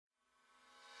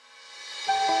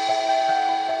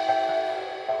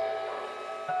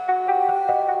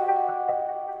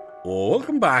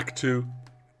welcome back to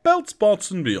Belt Spots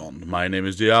and Beyond. My name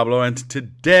is Diablo, and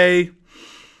today,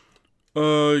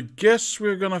 guess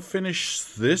we're gonna finish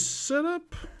this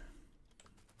setup?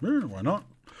 Yeah, why not?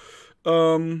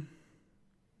 How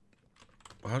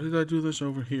did I do this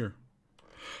over here?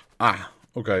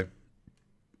 Okay.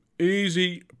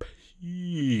 Easy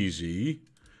peasy.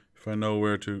 If I know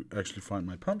where to actually find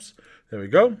my pumps. There we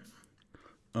go.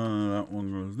 That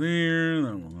one goes there,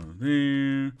 that one goes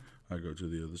there. I go to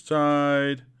the other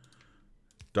side.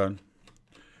 Done.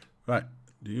 Right.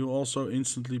 Do you also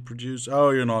instantly produce? Oh,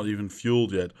 you're not even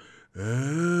fueled yet.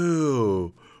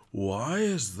 Oh, why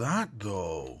is that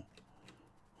though?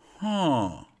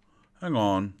 Huh. Hang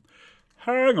on.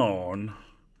 Hang on.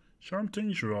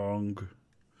 Something's wrong.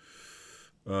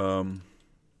 Oh,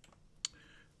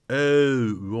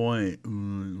 right.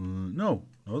 No,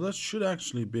 that should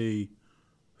actually be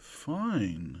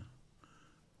fine.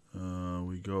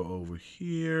 We go over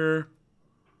here.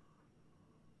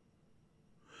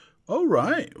 Oh,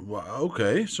 right. Well,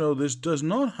 okay, so this does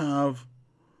not have...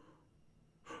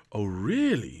 Oh,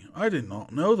 really? I did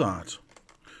not know that.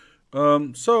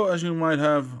 So, as you might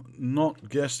have not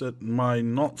guessed at my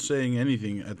not saying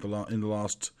anything at in the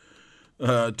last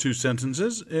two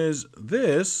sentences, is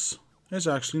this is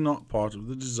actually not part of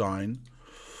the design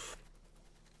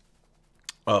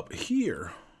up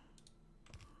here.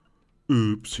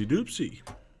 Oopsie doopsie.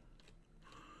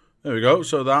 There we go.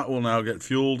 So that will now get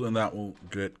fueled and that will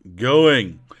get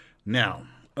going. Now,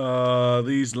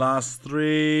 these last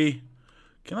three.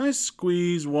 Can I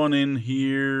squeeze one in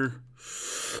here?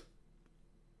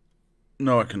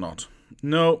 No, I cannot.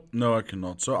 No, I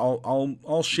cannot. So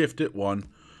I'll shift it one.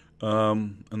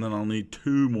 And then I'll need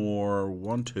two more.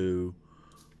 1, 2.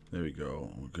 There we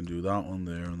go. We can do that one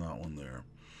there and that one there.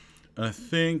 I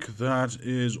think that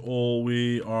is all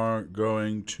we are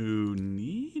going to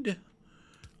need.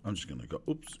 I'm just going to go,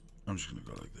 oops, I'm just going to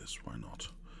go like this. Why not?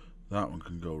 That one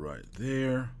can go right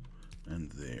there and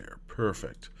there.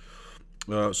 Perfect.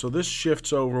 So this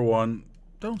shifts over one.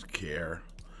 Don't care.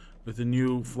 With the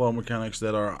new flow mechanics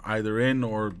that are either in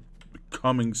or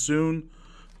coming soon,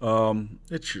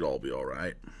 it should all be all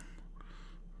right.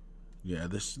 Yeah,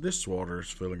 this water is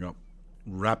filling up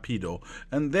rapido.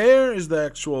 And there is the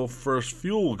actual first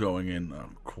fuel going in.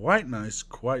 Quite nice,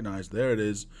 quite nice. There it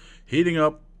is. Heating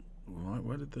up.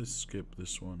 Why did they skip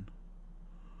this one?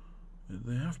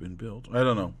 They have been built. I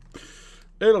don't know.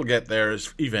 It'll get there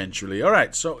eventually.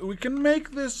 Alright, so we can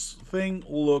make this thing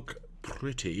look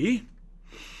pretty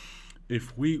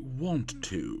if we want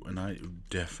to. And I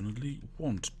definitely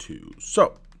want to.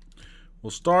 So,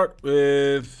 we'll start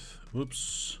with...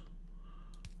 Whoops.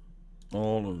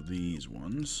 All of these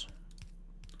ones.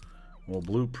 We'll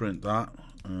blueprint that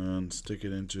and stick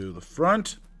it into the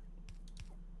front.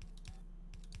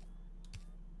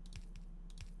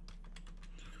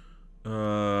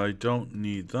 I don't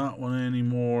need that one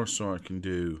anymore, so I can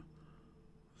do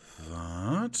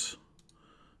that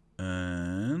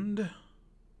and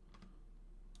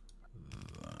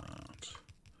that.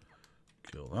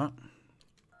 Kill that.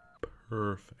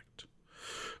 Perfect.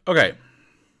 Okay.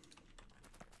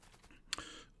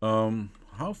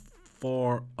 How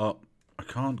far up? I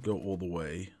can't go all the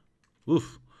way.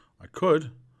 Oof, I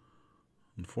could.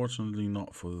 Unfortunately,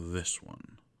 not for this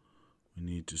one. We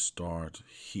need to start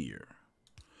here.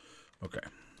 Okay.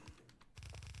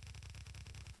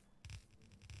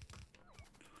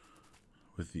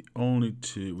 With the only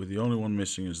one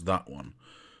missing is that one.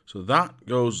 So that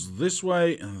goes this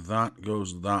way and that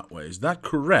goes that way. Is that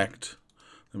correct?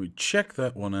 Let me check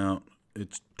that one out.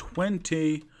 It's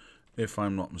 20. If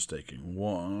I'm not mistaken.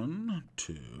 1,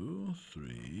 2,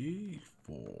 3,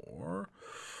 4,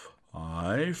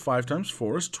 5. 5 times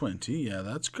 4 is 20. Yeah,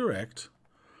 that's correct.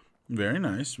 Very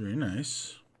nice, very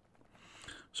nice.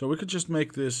 So we could just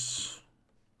make this,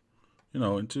 you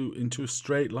know, into a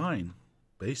straight line,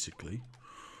 basically.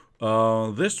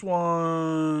 This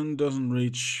one doesn't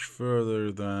reach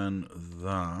further than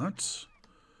that.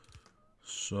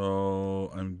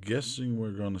 So I'm guessing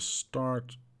we're gonna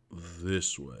start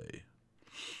this way.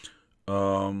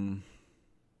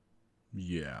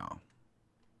 Yeah.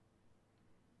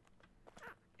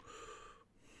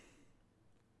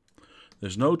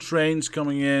 There's no trains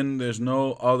coming in. There's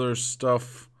no other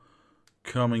stuff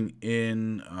coming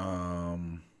in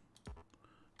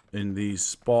these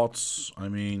spots. I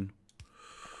mean,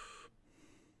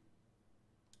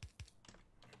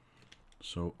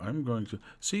 so I'm going to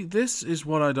see. This is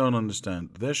what I don't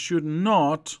understand. There should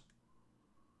not.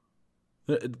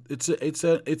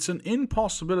 It's an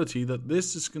impossibility that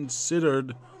this is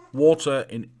considered water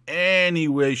in any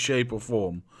way, shape, or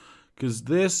form. Because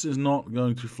this is not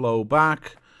going to flow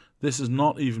back. This has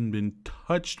not even been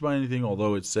touched by anything,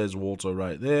 although it says water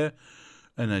right there.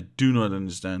 And I do not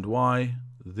understand why.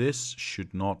 This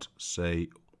should not say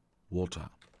water.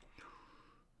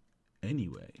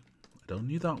 Anyway, I don't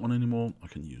need that one anymore. I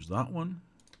can use that one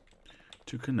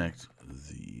to connect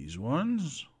these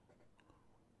ones.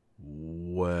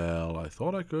 Well, I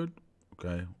thought I could.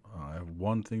 Okay, I have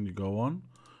one thing to go on,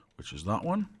 which is that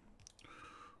one.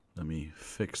 Let me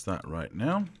fix that right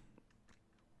now.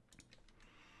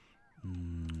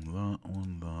 That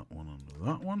one, and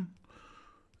that one.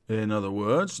 In other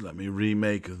words, let me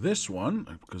remake this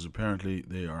one, because apparently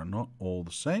they are not all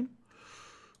the same.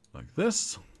 Like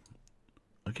this.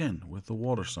 Again, with the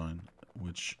water sign,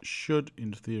 which should,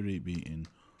 in theory, be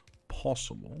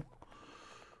impossible.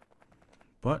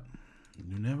 But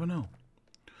you never know.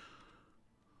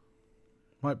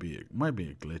 Might be a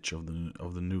glitch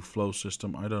of the new flow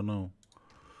system. I don't know.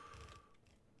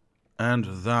 And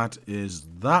that is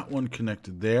that one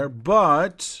connected there.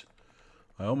 But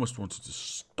I almost wanted to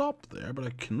stop there, but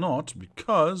I cannot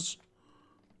because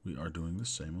we are doing the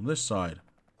same on this side.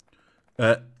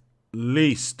 At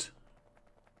least.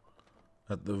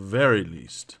 At the very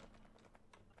least.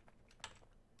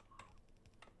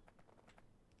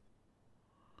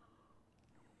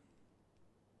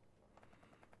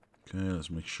 Okay,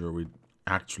 let's make sure we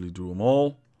actually do them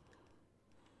all.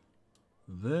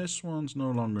 This one's no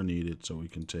longer needed, so we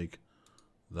can take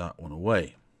that one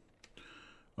away.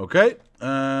 Okay,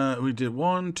 we did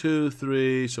 1, 2,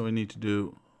 3, so we need to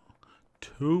do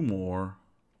 2 more.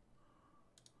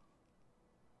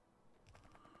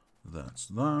 That's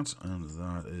that, and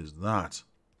that is that.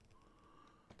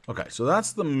 Okay, so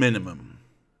that's the minimum.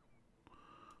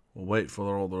 We'll wait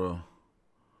for all the...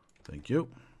 Thank you.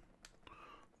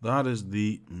 That is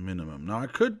the minimum. Now, I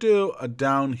could do a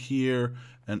down here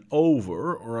and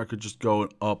over, or I could just go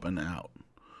up and out.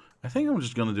 I think I'm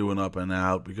just going to do an up and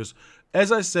out because,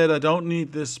 as I said, I don't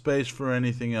need this space for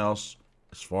anything else.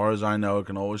 As far as I know, I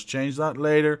can always change that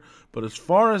later. But as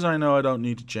far as I know, I don't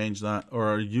need to change that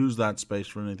or use that space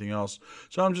for anything else.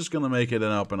 So I'm just going to make it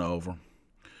an up and over.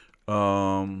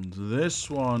 This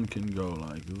one can go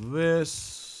like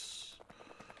this.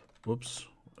 Whoops.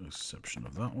 Exception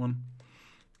of that one.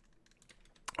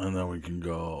 And then we can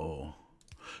go...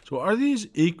 So are these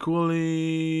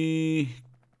equally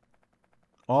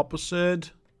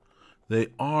opposite? They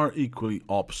are equally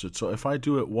opposite. So if I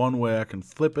do it one way, I can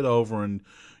flip it over and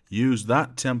use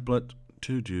that template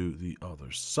to do the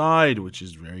other side, which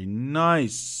is very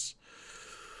nice.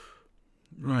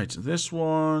 Right, this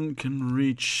one can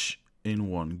reach in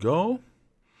one go.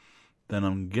 Then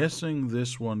I'm guessing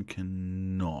this one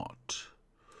cannot.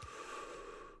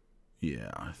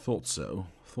 Yeah, I thought so.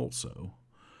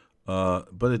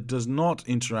 But it does not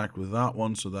interact with that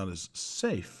one, so that is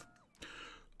safe.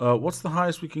 What's the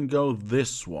highest we can go?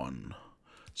 This one.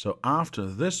 So after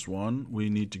this one, we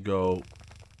need to go...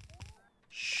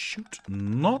 Shoot,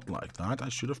 not like that. I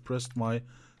should have pressed my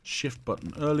shift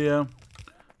button earlier.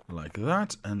 Like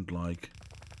that and like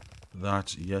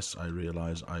that. Yes, I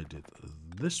realize I did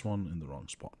this one in the wrong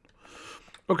spot.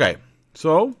 Okay,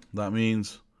 so that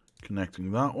means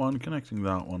connecting that one, and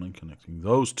connecting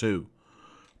those two.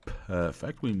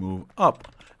 Perfect. We move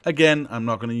up. Again, I'm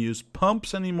not going to use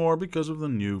pumps anymore because of the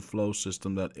new flow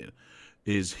system that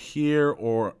is here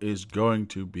or is going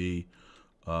to be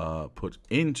put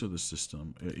into the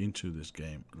system, into this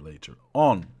game later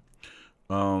on.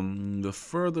 The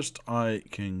furthest I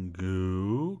can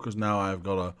go, because now I've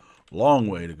got a long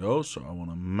way to go, so I want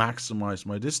to maximize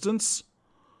my distance,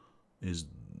 is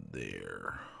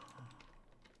there.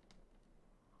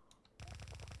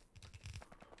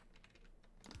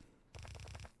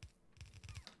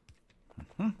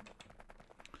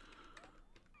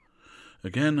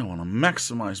 Again, I want to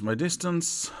maximize my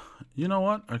distance. You know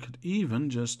what? I could even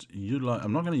just utilize...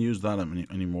 I'm not going to use that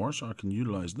anymore, so I can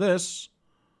utilize this.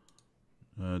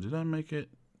 Did I make it?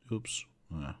 Oops.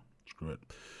 Screw it.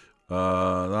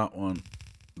 That one.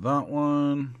 That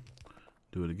one.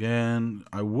 Do it again.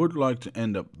 I would like to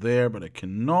end up there, but I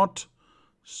cannot.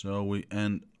 So we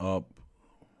end up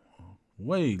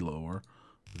way lower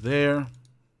there.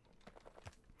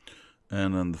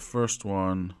 And then the first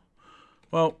one...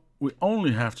 Well... We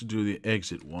only have to do the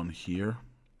exit one here.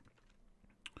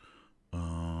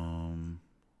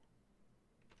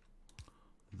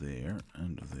 There,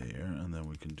 and then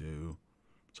we can do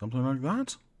something like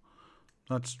that.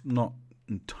 That's not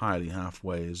entirely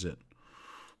halfway, is it?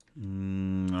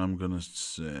 I'm gonna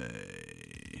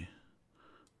say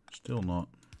still not.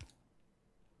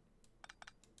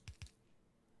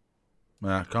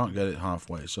 I can't get it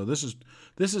halfway. So this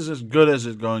is as good as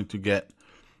it's going to get.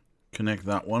 Connect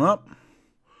that one up.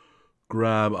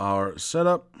 grab our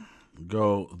setup,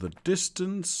 go the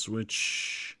distance,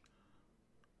 which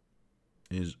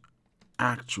is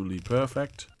actually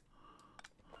perfect.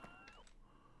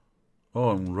 Oh,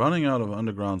 I'm running out of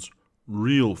undergrounds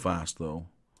real fast, though.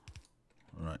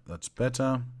 Alright, that's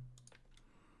better.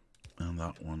 And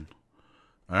that one.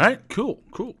 Alright, cool.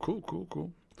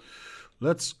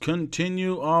 Let's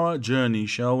continue our journey,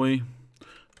 shall we?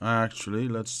 Actually,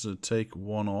 let's take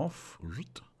one off.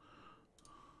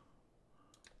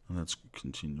 And let's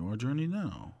continue our journey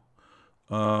now.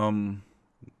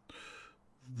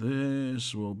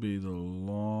 This will be the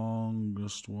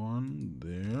longest one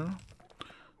there.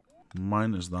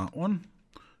 Minus that one.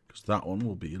 Because that one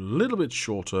will be a little bit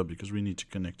shorter because we need to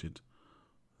connect it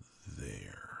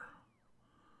there.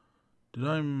 Did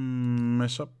I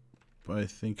mess up? I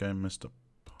think I messed up.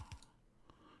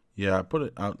 Yeah, I put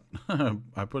it out.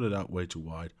 I put it out way too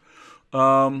wide.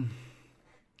 So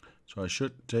I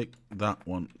should take that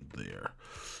one there.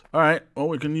 All right. Well,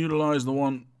 we can utilize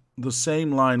the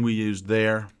same line we used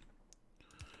there.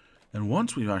 And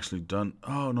once we've actually done...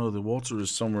 Oh, no, the water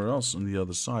is somewhere else on the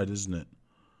other side, isn't it?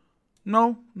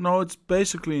 No, it's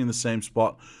basically in the same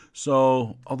spot.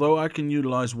 So, although I can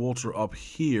utilize water up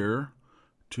here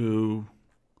to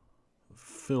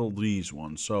fill these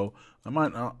ones. So, I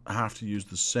might not have to use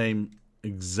the same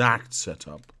exact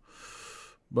setup.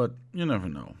 But you never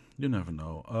know. You never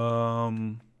know.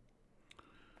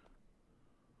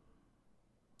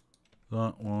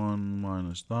 That one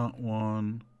minus that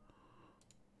one.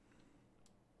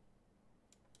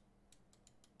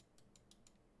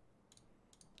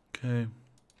 Okay.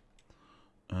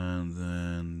 And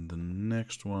then the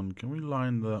next one, can we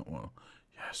line that one?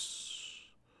 Yes.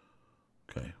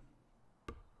 Okay.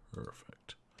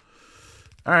 Perfect.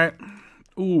 All right.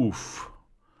 Oof.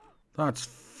 That's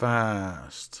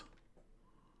fast.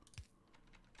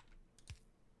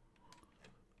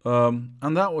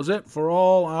 And that was it for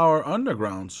all our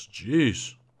undergrounds.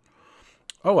 Jeez.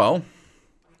 Oh well.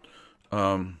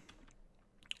 I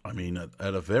mean, at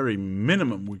a very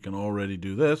minimum, we can already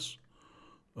do this.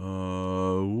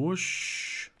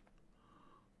 Whoosh.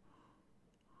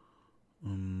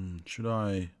 Should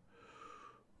I?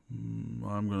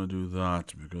 I'm gonna do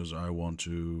that because I want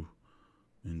to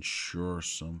ensure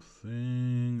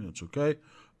something. That's okay.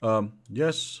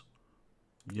 Yes.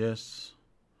 Yes.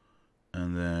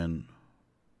 And then...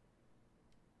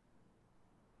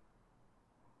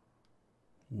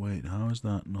 Wait, how is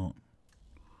that not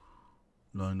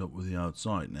lined up with the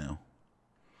outside now?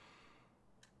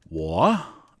 What?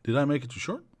 Did I make it too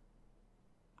short?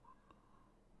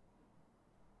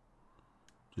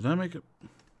 Did I make it...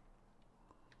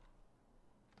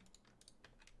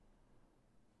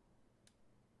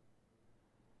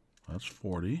 That's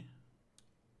 40.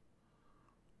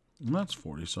 And that's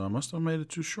 40, so I must have made it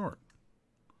too short.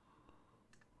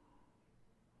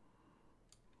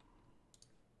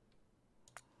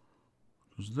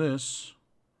 Because this...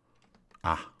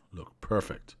 Ah, look,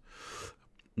 perfect.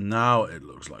 Now it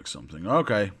looks like something.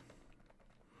 Okay.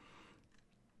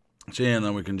 See, and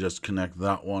then we can just connect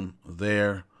that one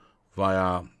there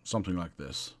via something like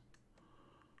this.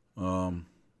 As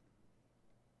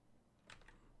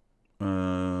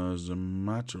a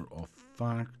matter of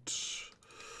fact,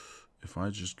 if I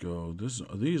just go,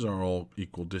 these are all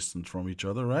equal distance from each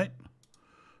other, right?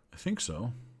 I think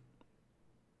so.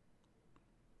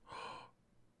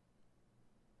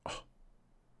 Oh,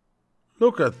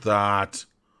 look at that.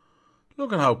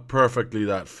 Look at how perfectly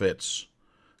that fits.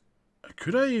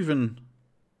 Could I even...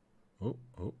 Oh.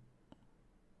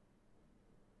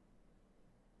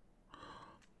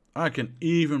 I can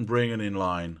even bring it in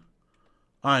line.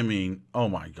 I mean, oh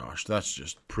my gosh, that's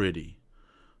just pretty.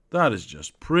 That is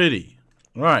just pretty.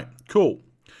 All right, cool.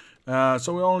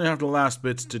 So we only have the last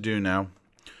bits to do now.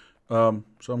 So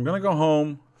I'm going to go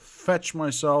home, fetch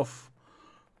myself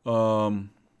a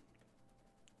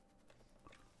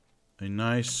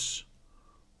nice...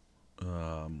 why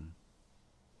are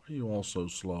you all so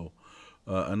slow?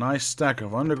 A nice stack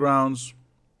of undergrounds.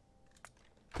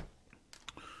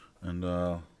 And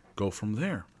go from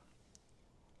there.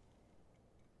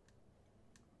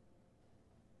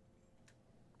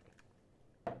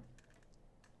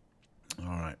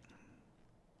 All right.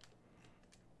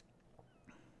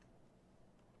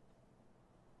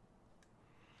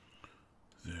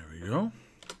 There we go.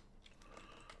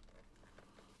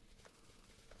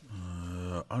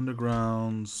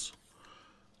 Undergrounds.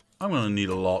 I'm going to need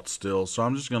a lot still, so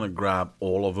I'm just going to grab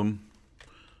all of them.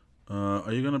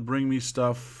 Are you going to bring me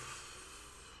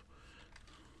stuff?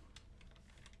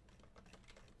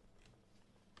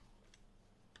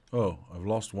 Oh, I've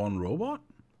lost one robot?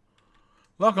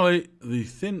 Luckily, the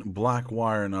thin black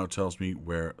wire now tells me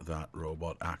where that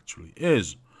robot actually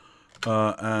is.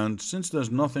 And since there's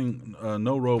nothing,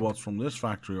 no robots from this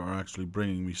factory are actually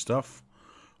bringing me stuff,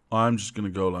 I'm just going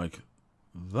to go like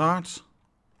that.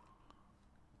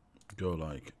 Go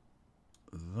like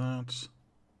that.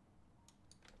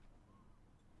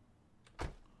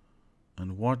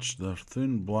 And watch the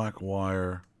thin black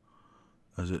wire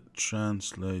as it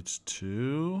translates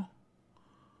to...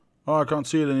 Oh, I can't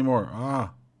see it anymore.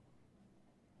 Ah.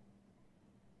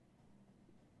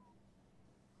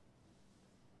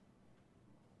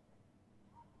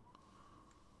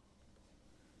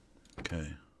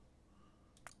 Okay.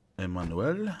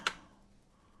 Emmanuel.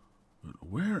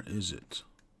 Where is it?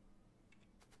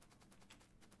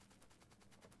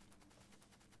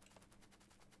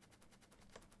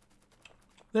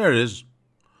 There it is.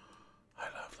 I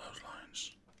love those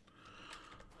lines.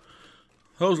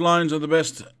 Those lines are the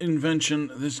best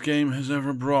invention this game has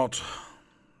ever brought.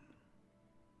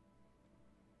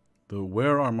 The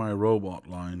where are my robot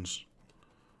lines?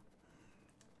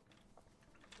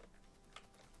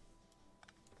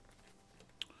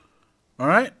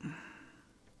 Alright.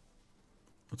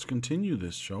 Let's continue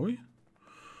this, shall we?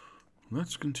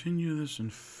 Let's continue this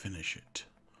and finish it.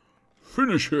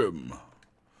 Finish him!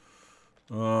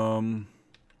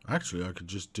 Actually, I could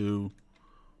just do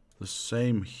the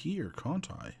same here, can't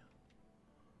I?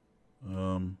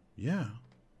 Yeah.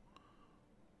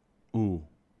 Ooh.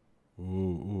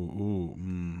 Ooh.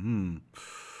 Mm-hmm.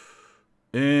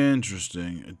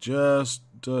 Interesting. It just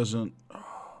doesn't...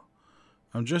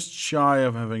 I'm just shy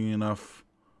of having enough...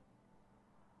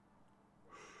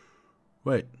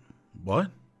 Wait.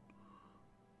 What?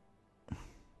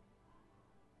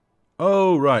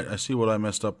 Oh, right. I see what I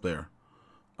messed up there.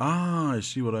 Ah, I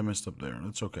see what I messed up there.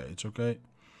 It's okay. It's okay.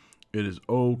 It is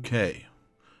okay.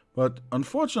 But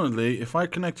unfortunately, if I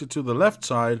connect it to the left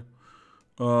side,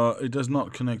 it does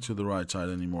not connect to the right side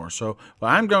anymore. So, but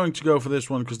I'm going to go for this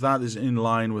one because that is in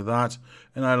line with that,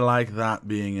 and I like that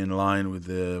being in line with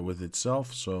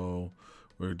itself. So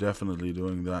we're definitely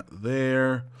doing that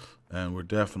there, and we're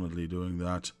definitely doing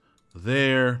that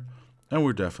there, and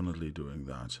we're definitely doing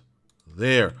that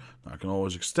there. Now, I can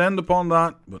always extend upon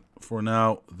that, but for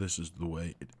now, this is the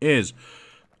way it is.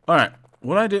 All right.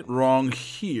 What I did wrong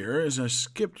here is I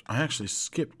actually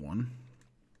skipped one,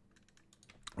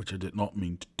 which I did not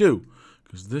mean to do,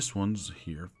 because this one's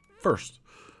here first.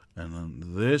 And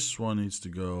then this one needs to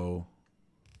go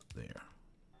there.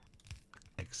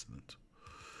 Excellent.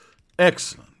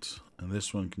 Excellent. And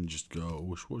this one can just go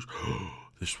whoosh, whoosh.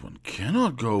 This one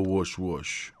cannot go whoosh,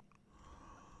 whoosh.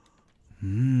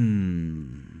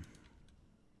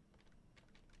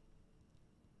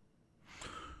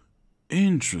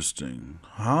 Interesting.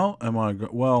 How am I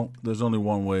well, there's only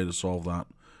one way to solve that,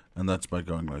 and that's by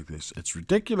going like this. It's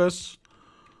ridiculous,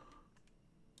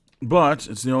 but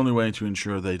it's the only way to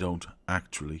ensure they don't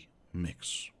actually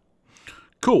mix.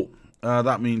 Cool.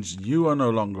 That means you are no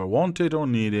longer wanted or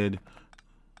needed,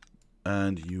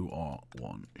 and you are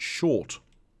one short.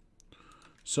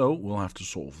 So we'll have to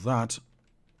solve that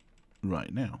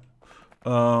right now.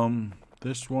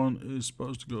 This one is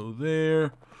supposed to go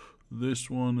there. This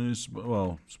one is,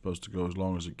 well, supposed to go as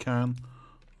long as it can.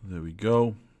 There we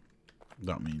go.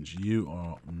 That means you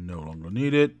are no longer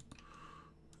needed.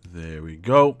 There we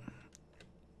go.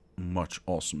 Much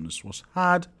awesomeness was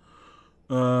had.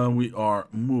 We are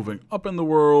moving up in the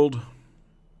world.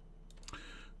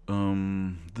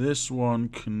 This one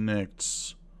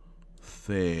connects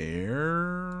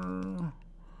there.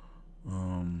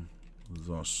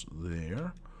 Thus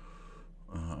there.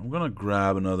 I'm going to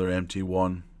grab another empty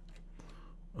one.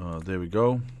 There we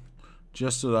go.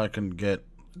 Just so that I can get,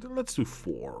 let's do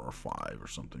 4 or 5 or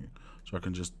something. So I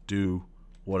can just do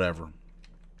whatever.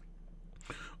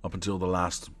 Up until the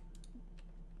last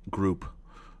group.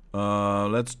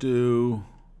 Let's do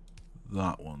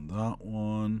that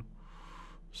one.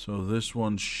 So this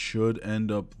one should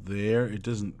end up there. It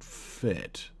doesn't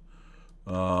fit.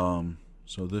 So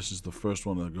this is the first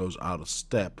one that goes out of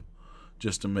step.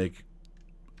 Just to make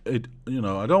it, you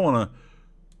know, I don't want to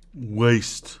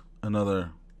waste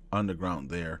another underground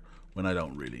there when I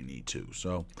don't really need to.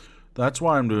 So that's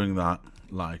why I'm doing that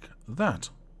like that.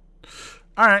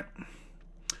 Alright.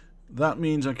 That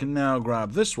means I can now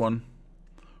grab this one,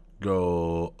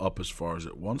 go up as far as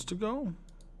it wants to go,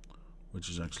 which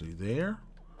is actually there,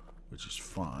 which is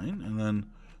fine. And then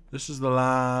this is the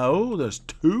oh, there's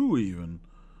 2 even.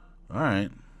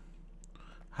 Alright.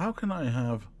 How can I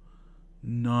have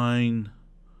 9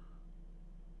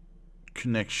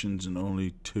 connections and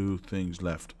only 2 things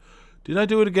left? Did I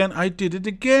do it again? I did it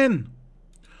again!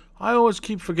 I always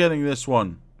keep forgetting this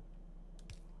one.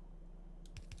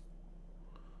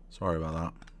 Sorry about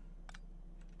that.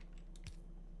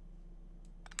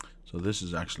 So this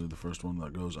is actually the first one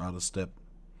that goes out of step.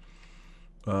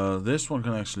 This one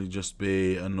can actually just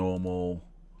be a normal,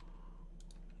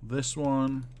 this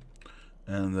one,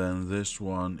 and then this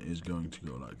one is going to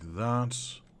go like that,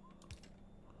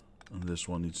 and this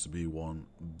one needs to be one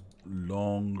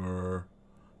longer,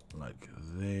 like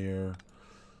there,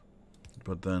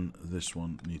 but then this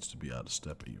one needs to be out of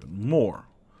step even more.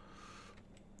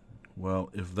 Well,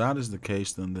 if that is the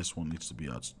case, then this one needs to be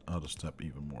out of step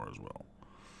even more as well.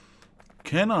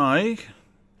 Can I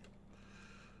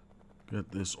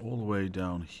get this all the way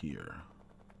down here?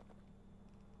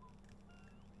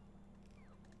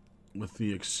 With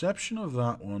the exception of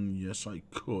that one, yes, I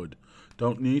could.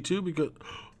 Don't need to because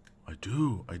I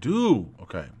do.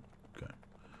 Okay.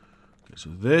 So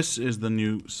this is the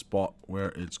new spot where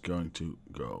it's going to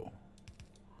go.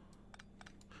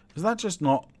 Is that just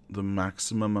not the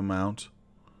maximum amount?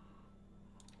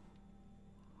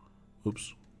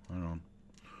 Oops. Hang on.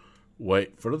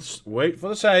 Wait for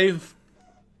the save.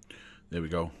 There we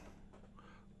go.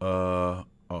 Oh,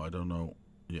 I don't know.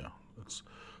 Yeah, that's.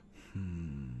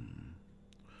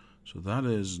 So that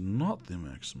is not the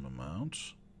maximum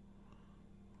amount.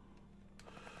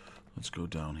 Let's go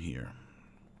down here.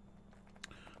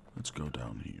 Let's go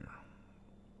down here.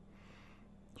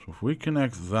 So if we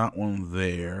connect that one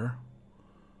there,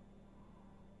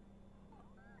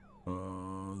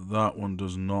 that one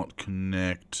does not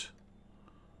connect.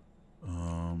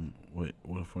 Wait,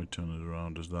 what if I turn it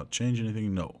around? Does that change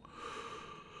anything? No.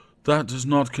 That does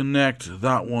not connect.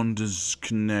 That one does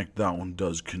connect. That one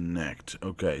does connect.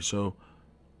 Okay, so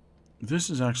this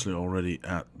is actually already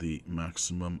at the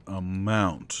maximum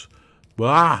amount.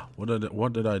 Ah! What did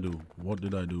I do? What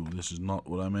did I do? This is not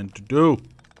what I meant to do.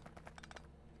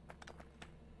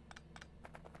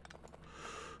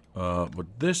 But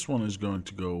this one is going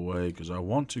to go away because I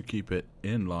want to keep it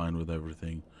in line with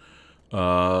everything.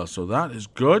 So that is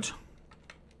good.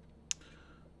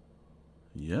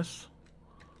 Yes.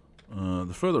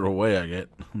 The further away I get,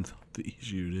 the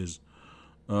easier it is.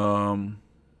 So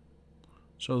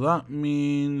that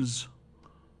means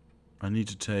I need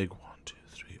to take 1, 2,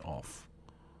 3 off.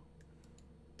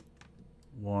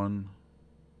 1,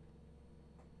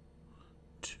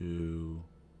 2.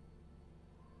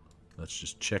 Let's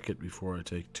just check it before I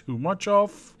take too much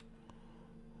off.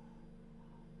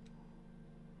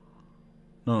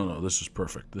 No, this is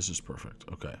perfect. This is perfect.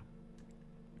 Okay.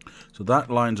 So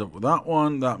that lines up with that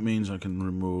one. That means I can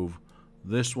remove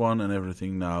this one, and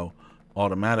everything now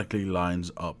automatically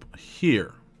lines up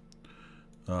here.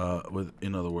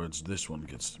 In other words, this one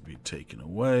gets to be taken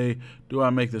away. Do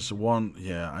I make this a 1?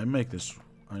 Yeah, I make this.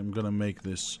 I'm gonna make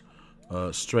this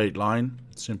straight line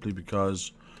simply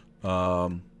because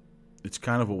it's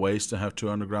kind of a waste to have two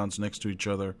undergrounds next to each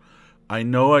other. I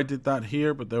know I did that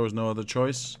here, but there was no other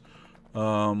choice.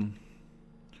 So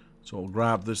we'll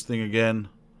grab this thing again.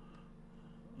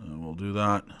 And we'll do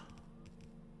that.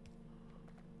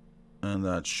 And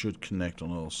that should connect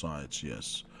on all sides,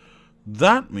 yes.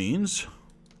 That means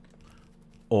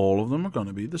all of them are going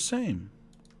to be the same.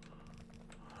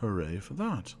 Hooray for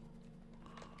that.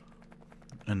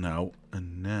 And now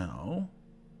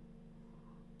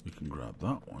we can grab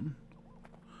that one.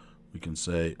 We can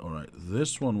say, all right,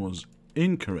 this one was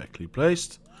incorrectly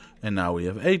placed. And now we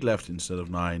have 8 left instead of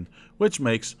 9, which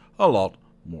makes a lot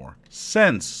more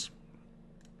sense.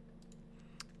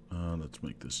 Let's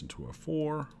make this into a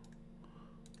 4.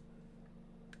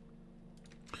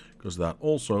 Because that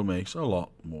also makes a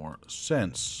lot more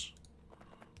sense.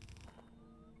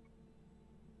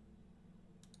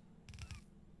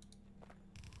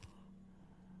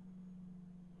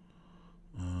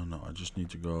 No, I just need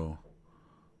to go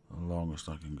the longest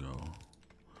I can go.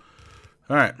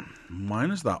 Alright,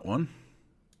 minus that one.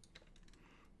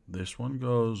 This one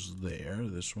goes there.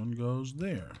 This one goes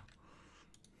there.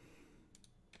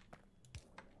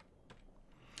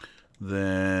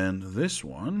 Then this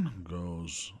one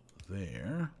goes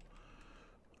there.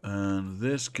 And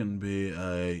this can be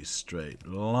a straight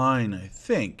line, I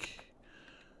think.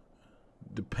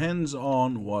 Depends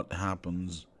on what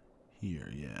happens here.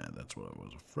 Yeah, that's what I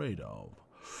was afraid of.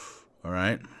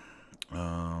 Alright.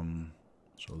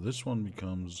 So this one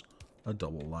becomes a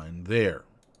double line there.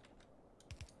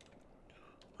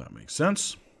 That makes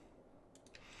sense.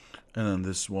 And then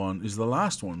this one is the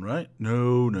last one, right?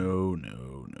 No.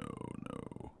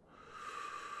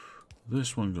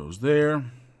 This one goes there.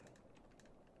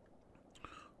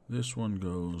 This one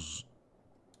goes,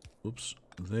 oops,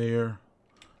 there.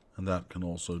 And that can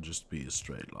also just be a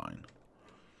straight line.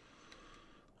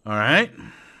 All right.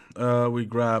 We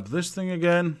grab this thing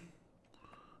again.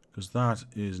 because that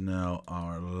is now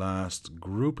our last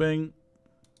grouping.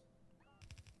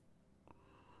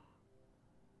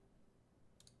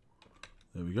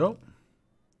 There we go.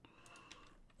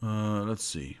 Let's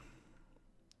see.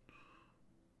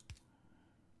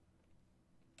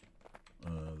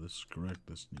 This is correct.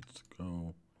 This needs to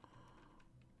go.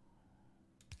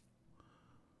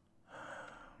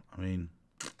 I mean,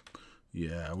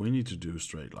 yeah, we need to do a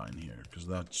straight line here because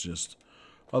that's just.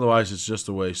 Otherwise, it's just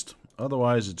a waste.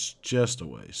 Otherwise, it's just a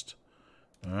waste.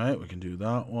 All right, we can do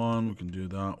that one. We can do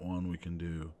that one. We can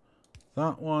do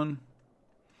that one.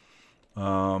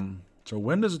 So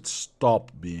when does it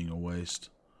stop being a waste?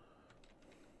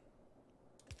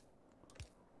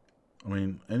 I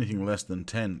mean, anything less than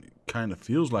 10 kind of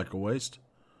feels like a waste.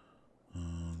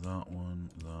 That one,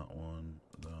 that one,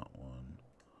 that one.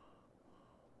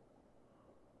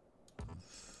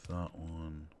 That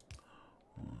one.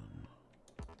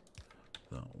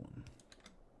 That one.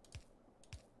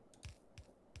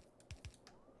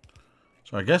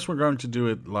 So I guess we're going to do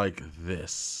it like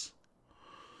this.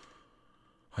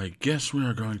 I guess we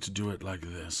are going to do it like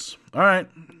this. All right,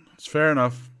 it's fair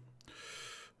enough.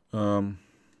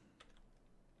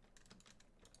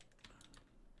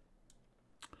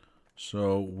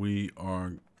 So we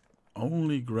are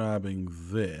only grabbing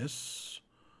this,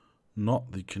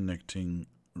 not the connecting,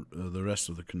 the rest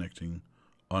of the connecting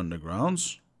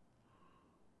undergrounds.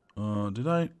 Did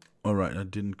I? All right, I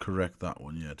didn't correct that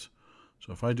one yet.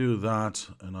 So if I do that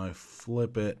and I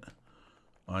flip it,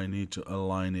 I need to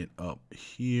align it up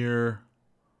here.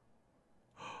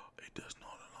 It does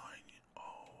not align it.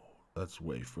 Oh, that's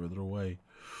way further away.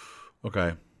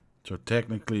 Okay, so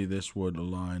technically this would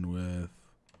align with...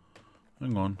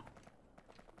 Hang on.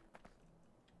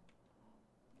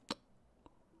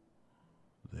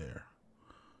 There.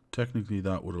 Technically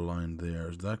that would align there.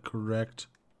 Is that correct?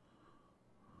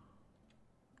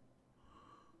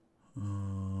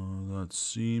 That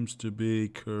seems to be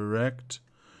correct.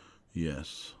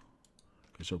 Yes.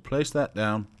 Okay, so place that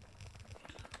down.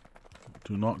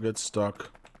 Do not get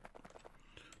stuck.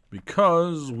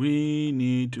 Because we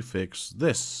need to fix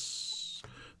this.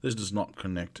 This does not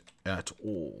connect at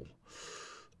all.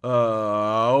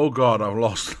 Oh god, I've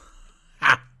lost.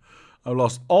 I've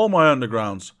lost all my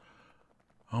undergrounds.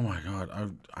 Oh my god,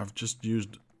 I've just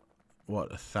used what,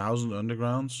 1,000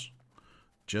 undergrounds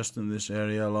just in this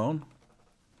area alone.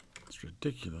 It's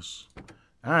ridiculous.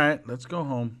 All right, let's go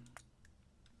home.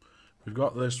 We've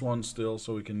got this one still,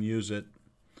 so we can use it.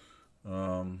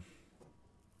 That's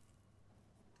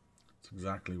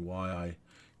exactly why I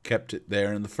kept it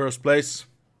there in the first place.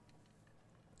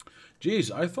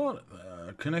 Geez, I thought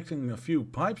connecting a few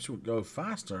pipes would go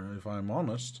faster, if I'm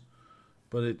honest.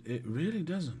 But it really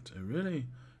doesn't. It really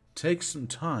takes some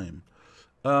time.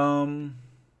 Undergrounds,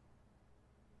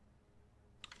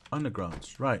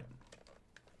 right.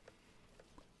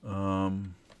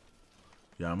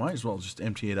 Yeah, I might as well just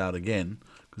empty it out again,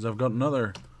 because I've got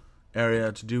another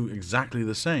area to do exactly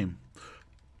the same.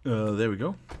 There we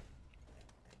go.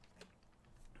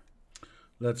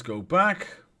 Let's go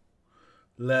back.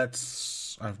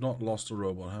 I've not lost a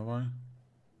robot, have I?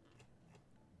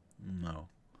 No.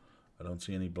 I don't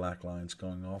see any black lines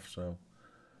going off, so...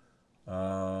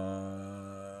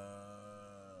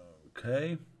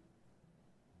 okay.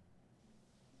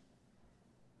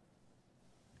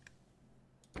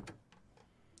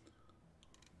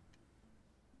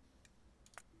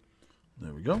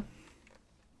 There we go.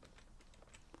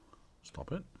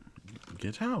 Stop it.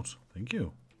 Get out. Thank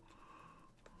you.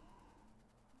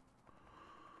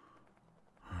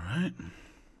 Alright.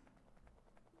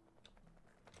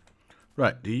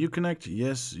 Right. Do you connect?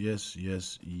 Yes, yes,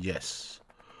 yes, yes.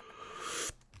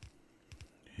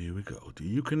 Here we go. Do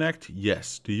you connect?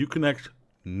 Yes. Do you connect?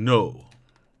 No.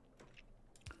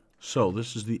 So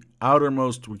this is the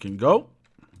outermost we can go.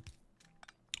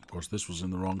 Of course, this was in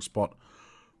the wrong spot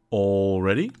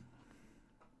already.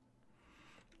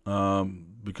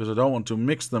 Because I don't want to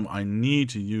mix them, I need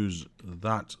to use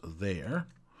that there.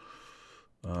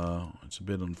 It's a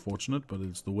bit unfortunate, but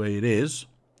it's the way it is.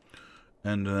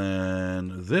 And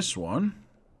then this one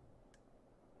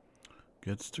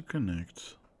gets to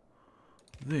connect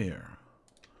there.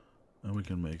 And we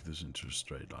can make this into a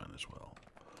straight line as well.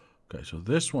 Okay, so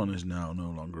this one is now no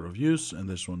longer of use, and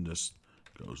this one just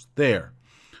goes there.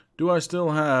 Do I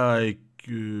still have...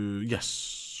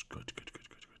 yes. Good, good, good,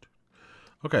 good, good.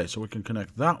 Okay, so we can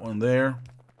connect that one there.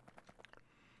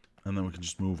 And then we can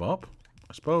just move up,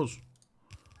 I suppose.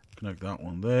 Connect that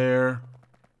one there.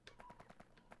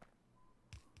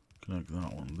 Connect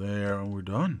that one there, and we're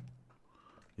done.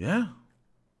 Yeah.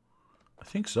 I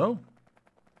think so.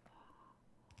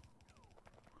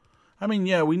 I mean,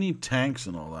 yeah, we need tanks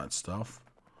and all that stuff.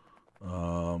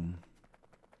 Nope.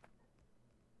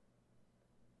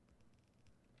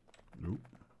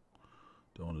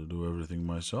 Don't want to do everything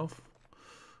myself.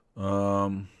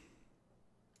 But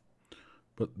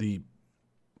the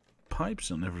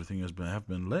pipes and everything have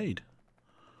been laid.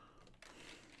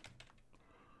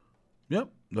 Yep,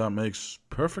 that makes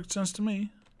perfect sense to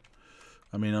me.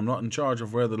 I mean, I'm not in charge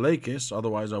of where the lake is.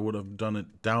 Otherwise, I would have done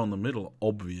it down the middle,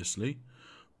 obviously.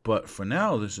 But for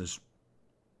now, this is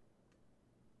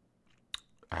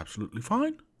absolutely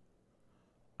fine.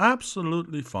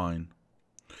 Absolutely fine.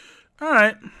 All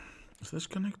right. Is this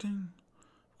connecting?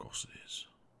 Of course it is.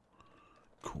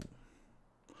 Cool.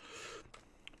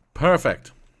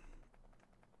 Perfect.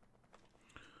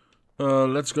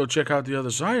 Let's go check out the other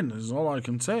side. This is all I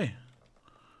can say.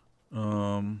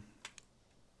 Ooh,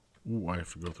 I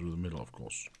have to go through the middle, of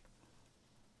course.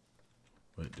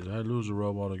 Wait, did I lose a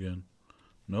robot again?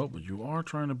 No, but you are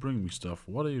trying to bring me stuff.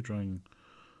 What are you trying?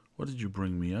 What did you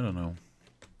bring me? I don't know.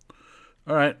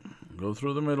 Alright, go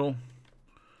through the middle.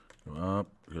 Go up,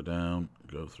 go down,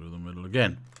 go through the middle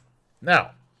again.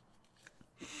 Now,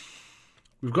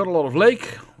 we've got a lot of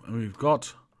lake, and we've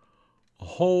got a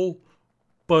whole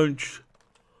bunch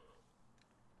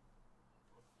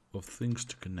of things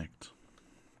to connect.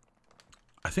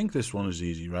 I think this one is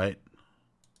easy, right?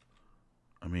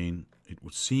 I mean, it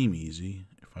would seem easy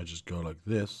if I just go like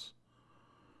this.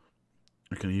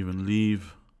 I can even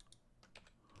leave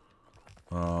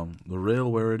the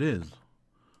rail where it is.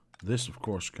 This, of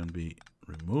course, can be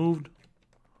removed.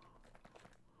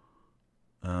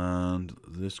 And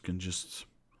this can just...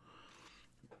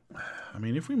 I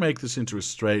mean, if we make this into a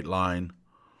straight line...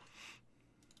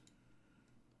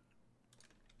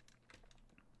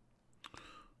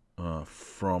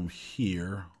 from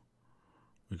here,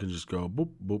 we can just go boop,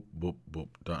 boop, boop, boop,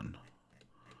 done.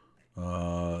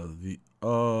 The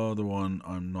other one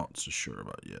I'm not so sure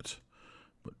about yet.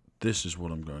 But this is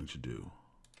what I'm going to do.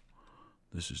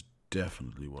 This is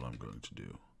definitely what I'm going to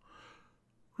do.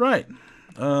 Right.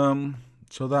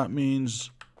 So that means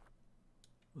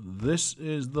this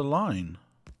is the line.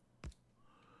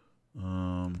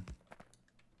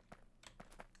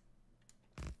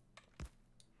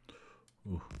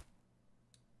 Ooh.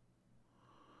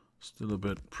 Still a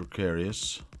bit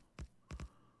precarious.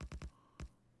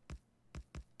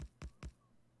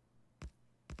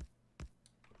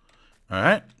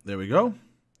 Alright, there we go.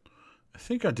 I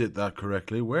think I did that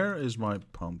correctly. Where is my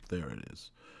pump? There it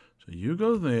is. So you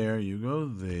go there, you go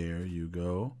there, you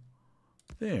go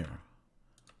there.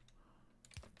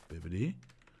 Bibbidi,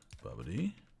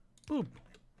 bobbidi, boop.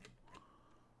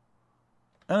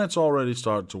 And it's already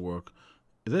started to work.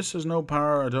 This has no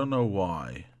power, I don't know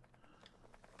why.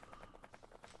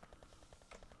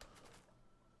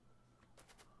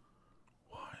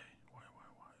 Why?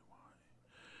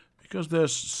 Because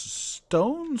there's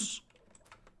stones?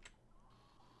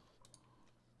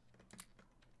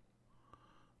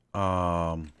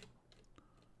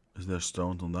 Is there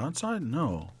stones on that side?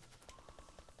 No.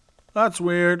 That's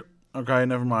weird. Okay,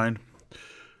 never mind.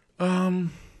 Okay,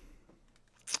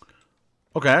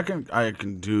 I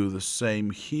can do the same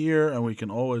here, and we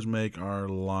can always make our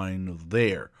line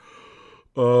there.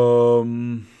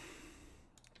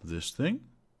 This thing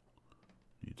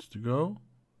needs to go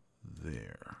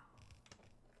there.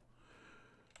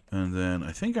 And then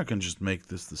I think I can just make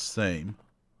this the same.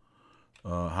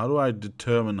 How do I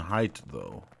determine height,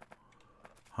 though?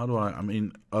 How do I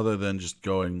mean, other than just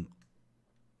going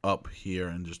up here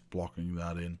and just blocking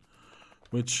that in.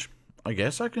 Which I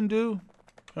guess I can do.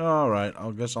 Alright,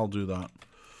 I guess I'll do that.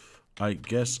 Like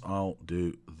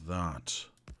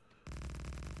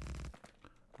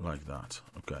that.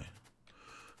 Okay.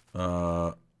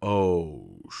 Oh,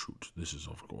 shoot. This is,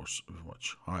 of course,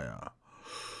 much higher.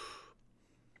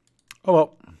 Oh,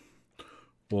 well.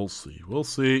 We'll see. We'll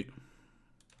see.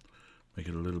 Make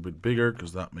it a little bit bigger,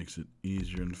 because that makes it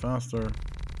easier and faster.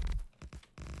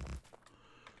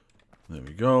 There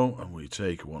we go. And we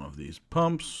take one of these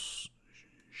pumps,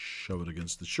 shove it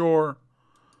against the shore,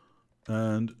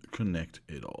 and connect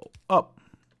it all up.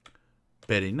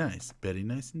 Very nice. Very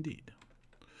nice indeed.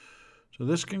 So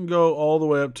this can go all the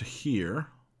way up to here.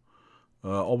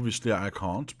 Obviously, I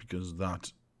can't, because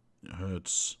that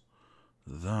hurts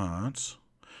that.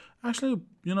 Actually,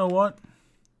 you know what?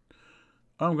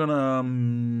 I'm gonna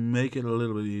make it a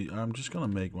little bit I'm just gonna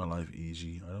make my life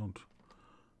easy. I don't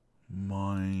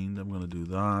mind. I'm gonna do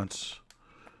that.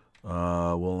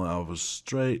 We'll have a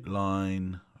straight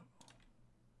line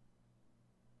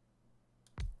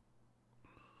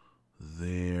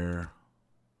there,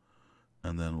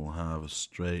 and then we'll have a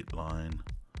straight line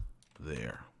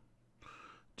there.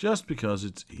 just because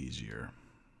it's easier.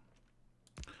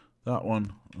 That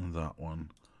one and that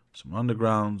one. Some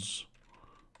undergrounds.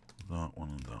 That one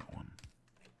and that one.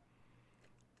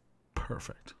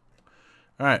 Perfect.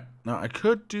 Alright, now I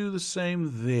could do the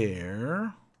same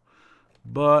there,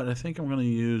 but I think I'm going to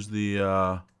use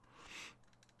the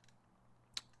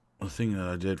thing that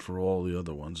I did for all the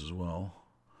other ones as well.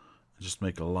 Just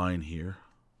make a line here.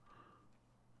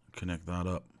 Connect that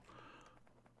up.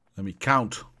 Let me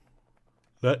count.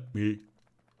 Let me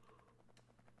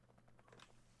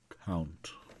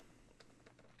count.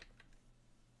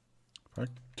 If I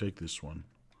take this one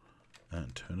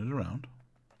and turn it around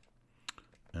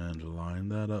and line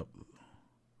that up.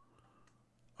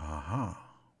 Aha.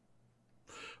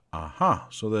 Aha.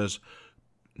 So there's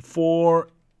 4,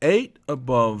 8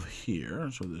 above here.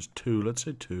 So there's 2, let's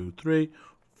say 2, 3,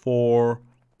 4,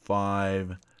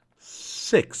 5,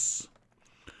 6.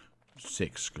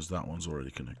 6, because that one's already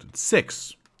connected.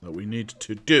 6 that we need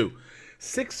to do.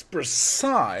 6 per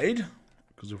side,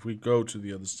 because if we go to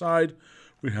the other side,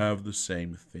 we have the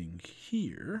same thing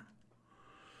here.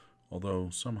 Although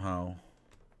somehow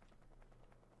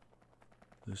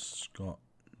this got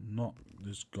not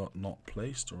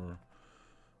placed, or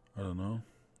I don't know.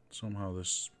 Somehow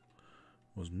this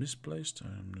was misplaced.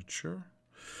 I'm not sure.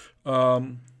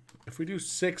 If we do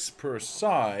 6 per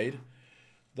side,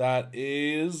 that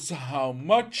is how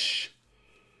much?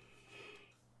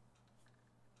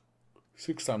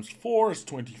 6 times 4 is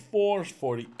 24, is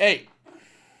 48.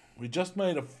 We just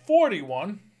made a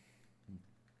 41.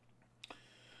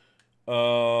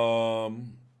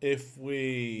 If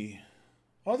we...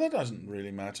 Oh, that doesn't really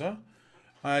matter.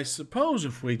 I suppose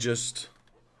if we just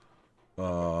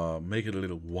make it a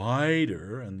little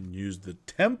wider and use the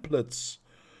templates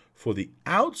for the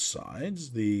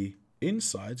outsides, the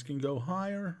insides can go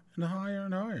higher and higher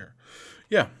and higher.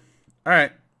 Yeah. All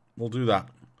right. We'll do that.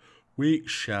 We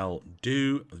shall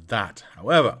do that.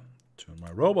 However, turn my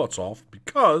robots off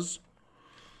because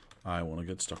I want to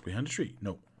get stuck behind a tree.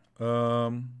 No.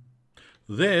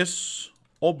 This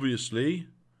obviously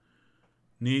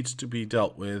needs to be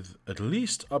dealt with at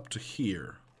least up to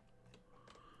here.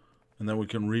 And then we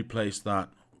can replace that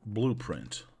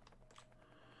blueprint.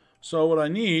 So what I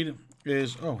need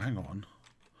is... Oh, hang on.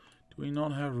 Do we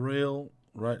not have rail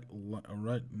right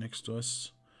next to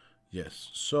us?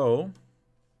 Yes. So...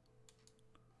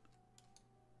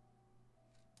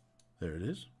 There it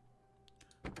is.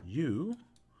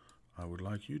 I would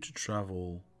like you to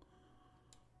travel...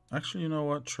 Actually, you know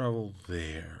what? Travel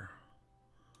there.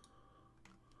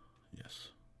 Yes.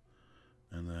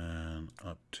 And then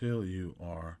up till you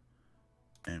are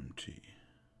empty.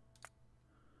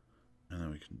 And then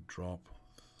we can drop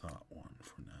that one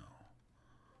for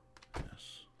now.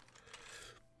 Yes.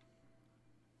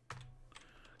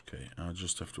 Okay, I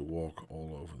just have to walk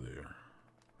all over there.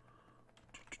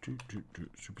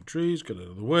 Super trees, get out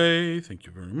of the way. Thank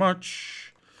you very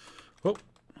much. Oh,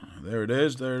 there it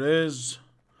is. There it is.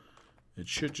 It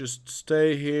should just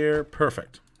stay here.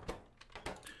 Perfect.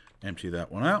 Empty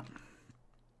that one out.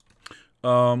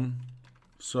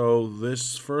 So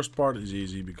this first part is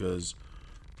easy because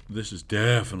this is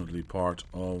definitely part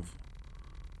of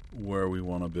where we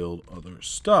want to build other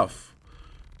stuff.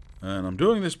 And I'm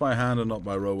doing this by hand and not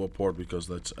by RoboPort because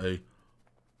that's a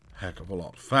heck of a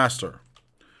lot faster.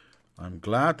 I'm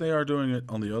glad they are doing it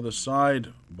on the other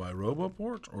side by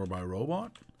RoboPort or by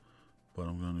robot, but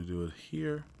I'm going to do it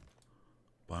here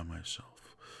by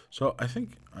myself. So I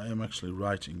think I am actually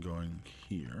right in going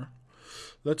here.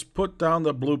 Let's put down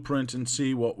the blueprint and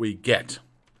see what we get.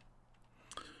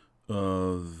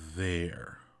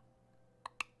 There.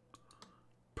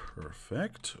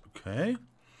 Perfect. Okay.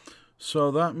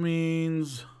 So that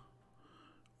means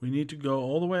we need to go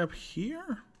all the way up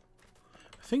here?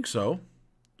 I think so.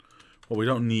 Well, we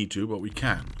don't need to, but we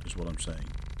can, is what I'm saying.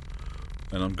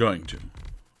 And I'm going to.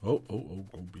 Oh,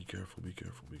 be careful, be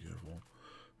careful, be careful.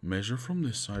 Measure from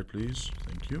this side, please.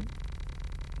 Thank you.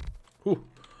 Whew.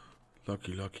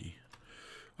 Lucky, lucky.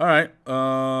 Alright,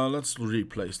 let's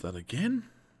replace that again.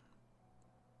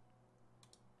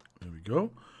 There we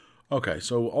go. Okay,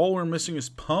 so all we're missing is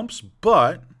pumps,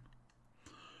 but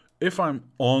if I'm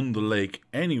on the lake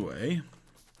anyway,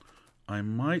 I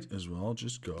might as well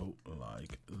just go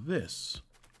like this.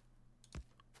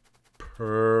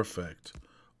 Perfect.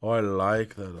 Oh, I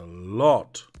like that a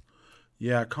lot.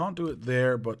 Yeah, I can't do it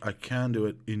there, but I can do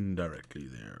it indirectly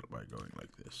there by going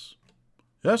like this.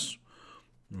 Yes?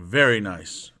 Very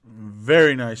nice.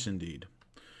 Very nice indeed.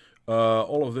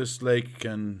 All of this lake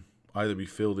can either be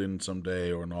filled in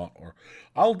someday or not. Or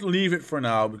I'll leave it for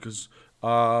now because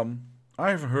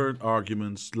I've heard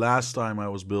arguments last time I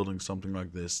was building something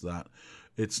like this that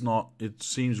it's not. It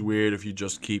seems weird if you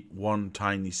just keep one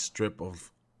tiny strip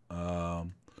of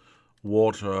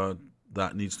water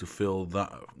that needs to fill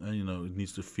that. You know, it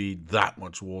needs to feed that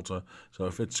much water. So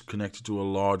if it's connected to a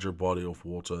larger body of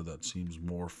water, that seems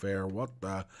more fair. What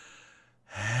the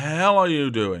hell are you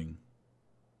doing?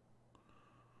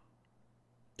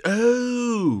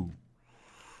 Oh,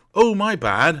 oh, my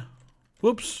bad.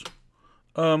 Whoops.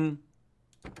 I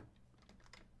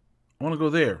want to go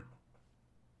there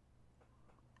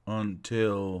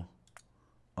until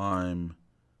I'm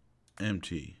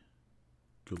empty.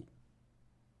 Cool.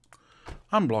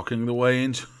 I'm blocking the way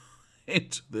into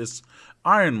this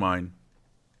iron mine.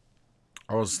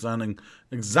 I was standing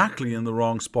exactly in the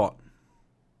wrong spot.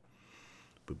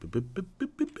 Boop, boop, boop, boop,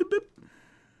 boop, boop, boop, boop.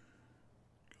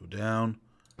 Go down.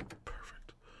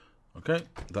 Perfect. Okay,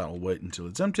 that'll wait until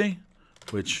it's empty,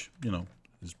 which, you know,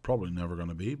 is probably never going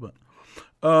to be, but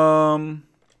and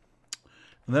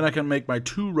then I can make my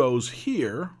 2 rows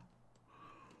here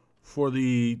for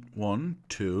the 1,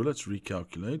 2, let's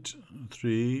recalculate,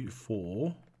 3,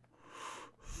 4,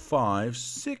 5,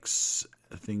 6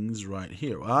 things right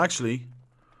here. Well, actually,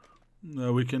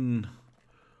 we can,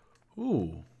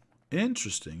 ooh,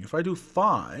 interesting. If I do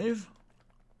 5,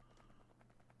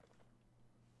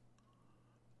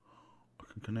 I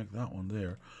can connect that one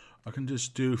there. I can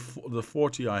just do the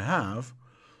 40 I have,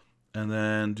 and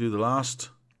then do the last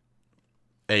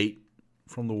 8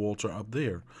 from the water up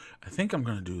there. I think I'm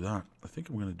going to do that.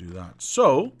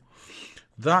 So,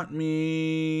 that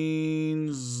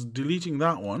means deleting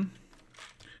that one,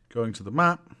 going to the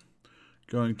map,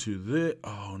 going to the...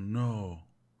 Oh, no.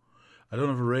 I don't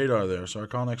have a radar there, so I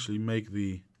can't actually make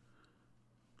the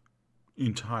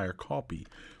entire copy.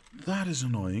 That is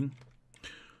annoying.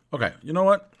 Okay, you know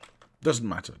what? Doesn't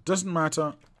matter.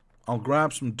 I'll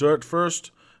grab some dirt first,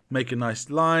 make a nice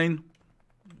line,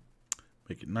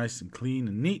 make it nice and clean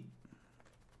and neat.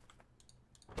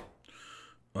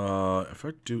 If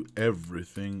I do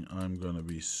everything, I'm going to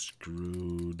be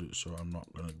screwed, so I'm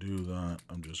not going to do that.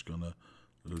 I'm just going to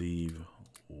leave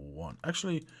 1.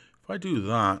 Actually, if I do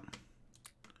that,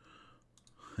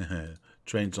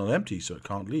 train's not empty, so it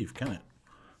can't leave, can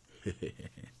it?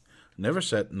 Never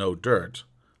said no dirt.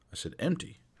 I said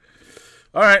empty.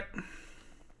 All right.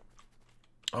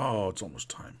 Oh, it's almost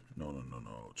time. No.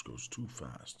 It goes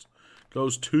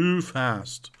too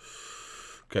fast.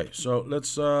 Okay, so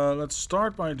let's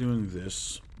start by doing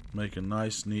this. Make a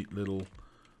nice, neat little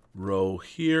row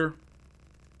here.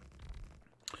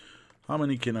 How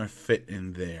many can I fit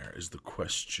in there is the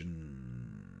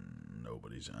question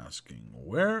nobody's asking.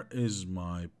 Where is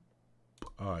my...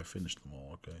 Oh, I finished them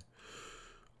all. Okay.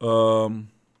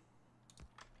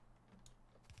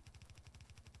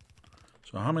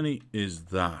 So how many is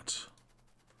that?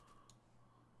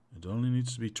 It only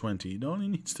needs to be 20. It only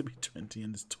needs to be 20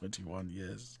 and it's 21.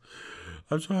 Yes.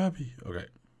 I'm so happy. Okay.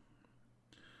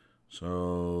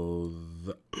 So...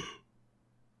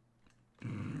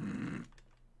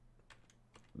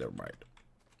 Never mind.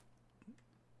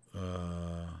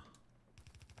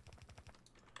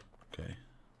 Okay.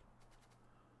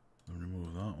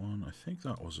 Remove that one. I think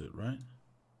that was it, right?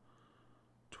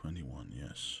 21,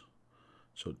 yes.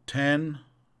 So 10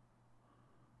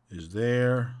 is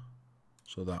there.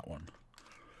 So that one.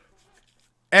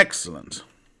 Excellent.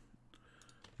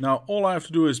 Now all I have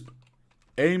to do is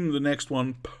aim the next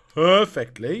one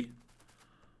perfectly.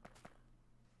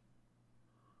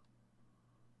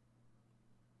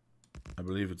 I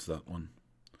believe it's that one.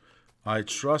 I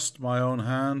trust my own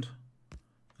hand,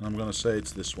 and I'm going to say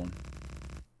it's this one.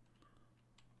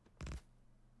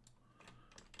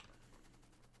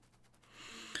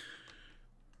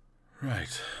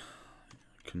 Right.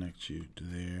 Connect you to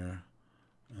there,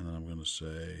 and then I'm going to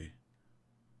say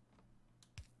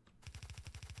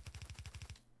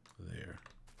there.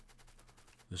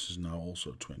 This is now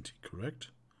also 20, correct?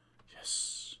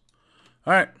 Yes.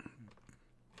 All right.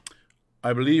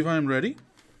 I believe I'm ready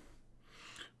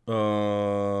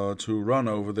to run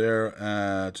over there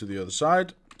to the other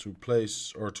side to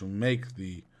place or to make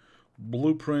the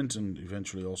blueprint and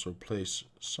eventually also place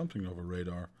something of a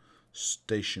radar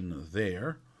station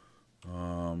there.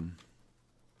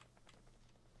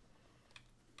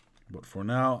 But for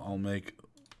now, I'll make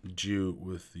do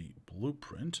with the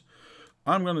blueprint.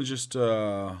 I'm gonna just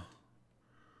am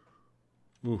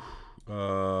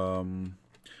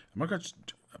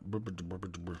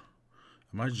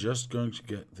I just going to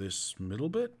get this middle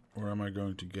bit, or am I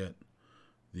going to get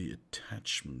the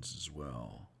attachments as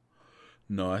well?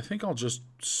 No, I think I'll just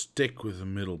stick with the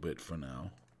middle bit for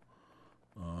now.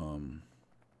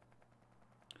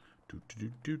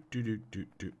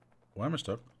 Why am I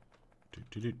stuck?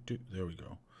 There we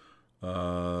go.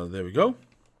 There we go.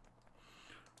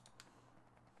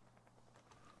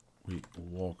 We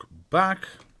walk back.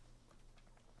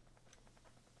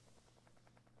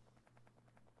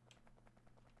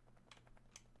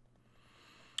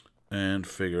 And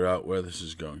figure out where this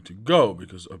is going to go,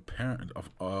 because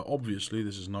obviously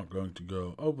this is not going to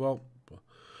go. Oh well.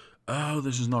 Oh,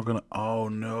 this is not gonna. Oh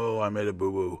no, I made a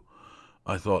boo-boo.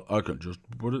 I thought I could just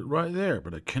put it right there,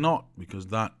 but I cannot, because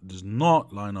that does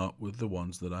not line up with the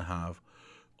ones that I have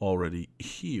already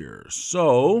here.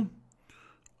 So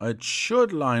it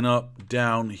should line up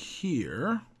down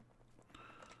here.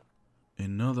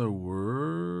 In other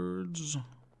words,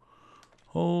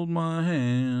 hold my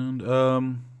hand.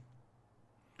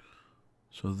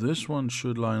 So this one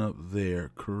should line up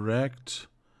there, correct?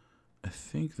 I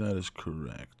think that is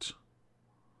correct.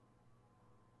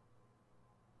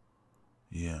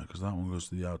 Yeah, because that one goes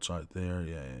to the outside there.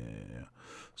 Yeah.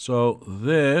 So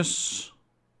this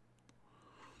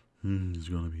is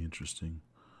going to be interesting.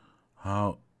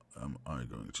 How am I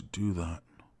going to do that?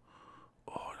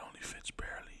 Oh, it only fits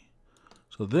barely.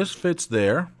 So this fits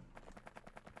there.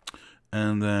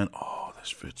 And then, oh, this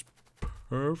fits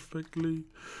perfectly.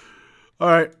 All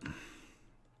right.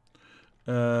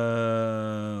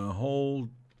 Hold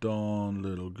on,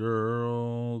 little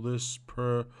girl.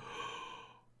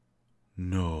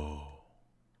 No.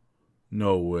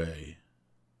 No way.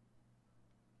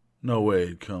 No way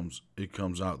it comes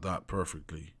out that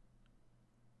perfectly.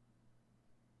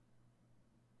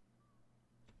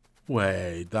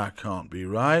 Wait, that can't be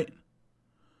right.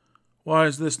 Why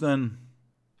is this then?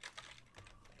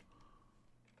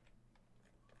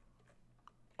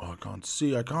 Oh, I can't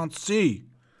see.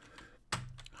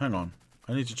 Hang on.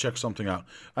 I need to check something out.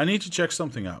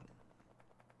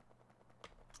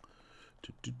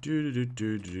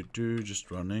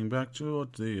 Just running back to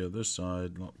the other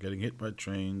side. Not getting hit by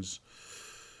trains.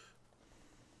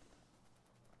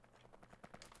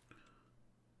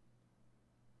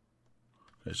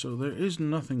 Okay, so there is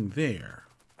nothing there.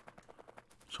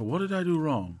 So what did I do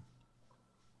wrong?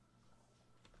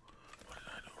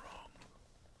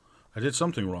 I did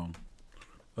something wrong.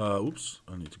 Oops,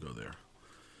 I need to go there.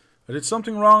 I did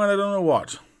something wrong and I don't know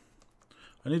what.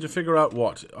 I need to figure out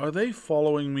what. Are they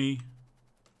following me?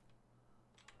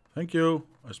 Thank you,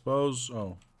 I suppose.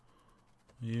 Oh.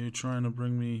 Are you trying to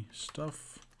bring me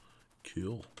stuff?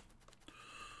 Cool.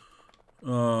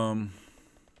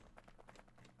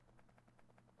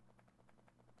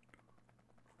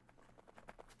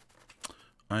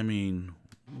 I mean,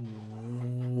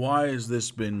 why has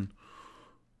this been...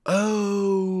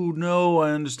 Oh, no,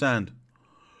 I understand.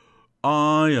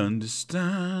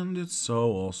 It's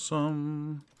so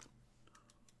awesome.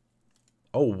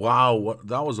 Oh, wow,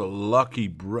 that was a lucky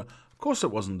break. Of course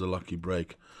it wasn't a lucky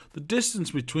break. The distance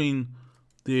between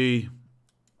the...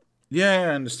 Yeah,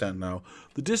 I understand now.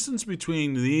 The distance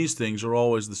between these things are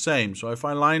always the same. So if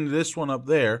I line this one up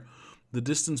there, the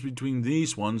distance between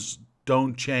these ones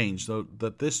don't change. So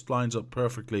that this lines up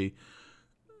perfectly.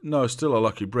 No, still a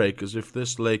lucky break, because if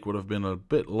this lake would have been a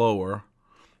bit lower...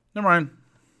 Never mind.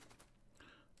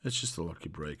 It's just a lucky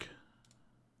break.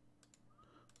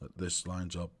 That this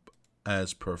lines up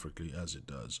as perfectly as it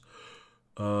does.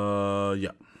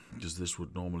 Yeah, because this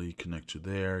would normally connect to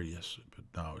there. Yes, but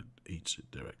now it eats it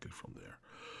directly from there.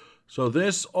 So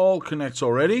this all connects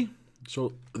already.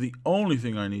 So the only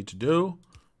thing I need to do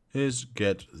is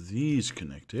get these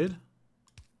connected.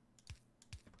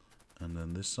 And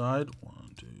then this side,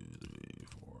 1, 2, 3,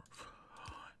 4,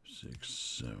 5, 6,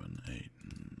 7, 8,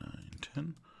 9,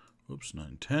 10. Oops,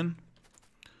 9, 10.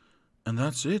 And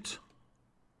that's it.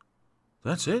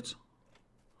 That's it.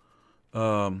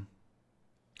 Of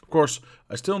course,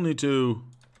 I still need to,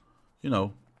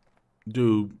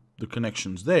 do the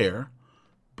connections there.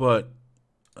 But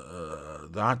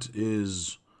that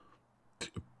is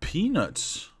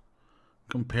peanuts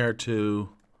compared to...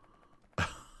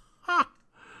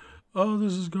 Oh,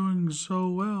 this is going so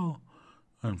well.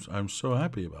 I'm so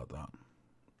happy about that.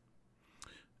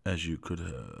 As you could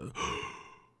have...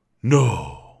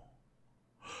 No!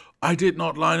 I did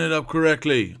not line it up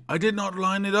correctly.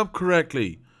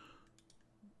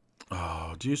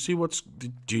 Oh, do you see what's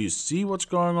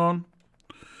going on?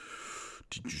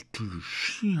 Do you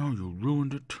see how you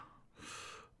ruined it?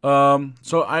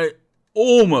 So I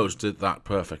almost did that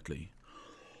perfectly.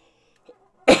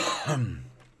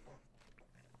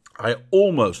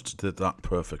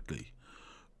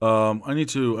 I need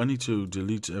to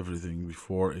delete everything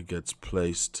before it gets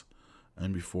placed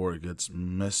and before it gets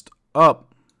messed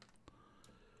up.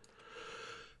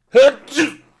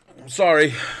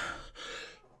 Sorry.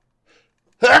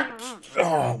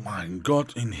 Oh mein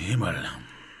Gott in Himmel.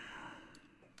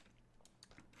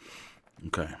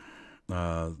 Okay.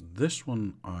 This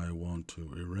one I want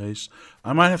to erase.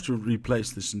 I might have to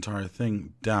replace this entire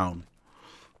thing down.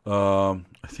 I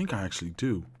think I actually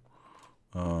do.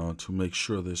 To make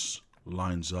sure this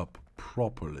lines up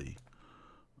properly.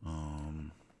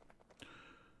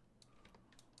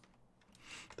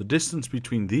 The distance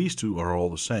between these two are all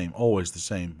the same, always the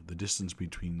same. The distance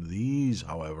between these,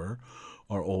 however,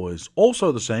 are always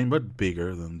also the same, but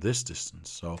bigger than this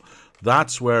distance. So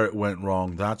that's where it went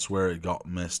wrong. That's where it got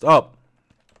messed up.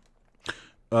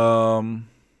 Okay,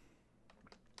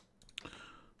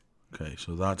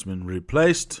 so that's been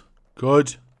replaced.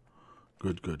 Good.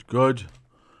 Good, good, good.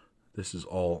 This is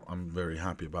all. I'm very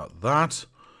happy about that.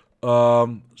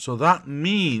 So that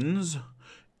means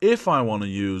if I want to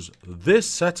use this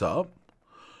setup,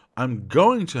 I'm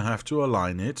going to have to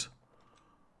align it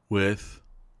with,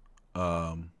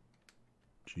 the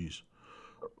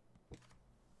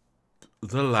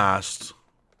last,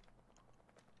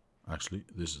 actually,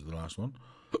 this is the last one,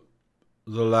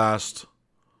 the last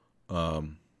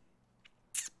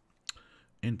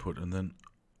input, and then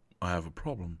I have a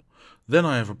problem. Then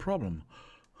I have a problem.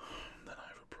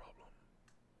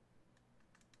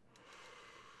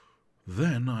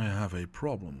 Then I have a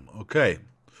problem. Okay.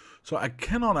 So I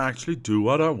cannot actually do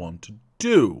what I want to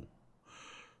do.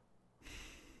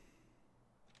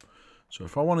 So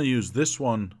if I want to use this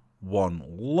one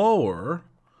lower,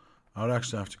 I would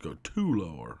actually have to go 2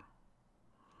 lower.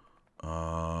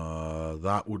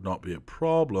 That would not be a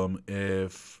problem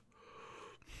if...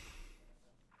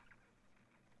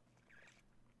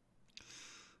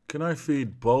 Can I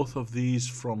feed both of these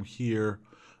from here?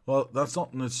 Well, that's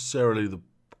not necessarily the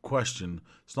question.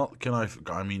 It's not, can I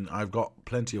mean, I've got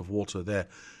plenty of water there.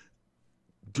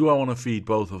 Do I want to feed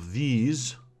both of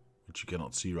these, which you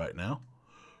cannot see right now,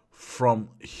 from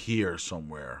here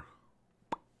somewhere?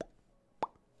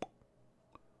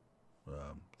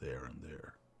 There and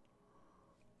there.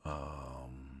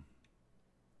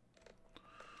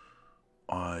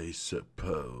 I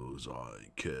suppose I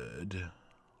could.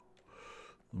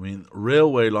 I mean,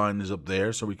 railway line is up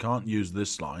there, so we can't use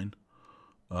this line.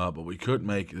 But we could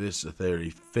make this a very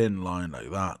thin line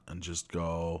like that and just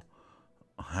go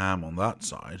ham on that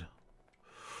side.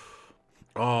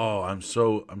 Oh, I'm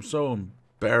so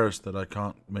embarrassed that I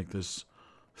can't make this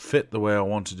fit the way I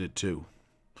wanted it to.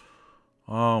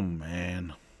 Oh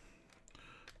man.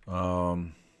 I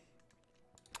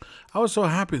was so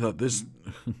happy that this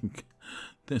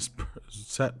this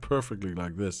set perfectly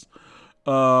like this.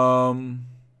 Oh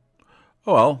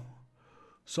well.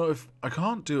 So if I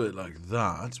can't do it like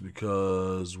that,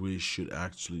 because we should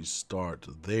actually start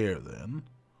there then.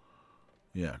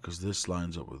 Yeah, because this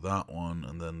lines up with that one,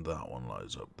 and then that one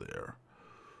lines up there.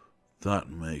 That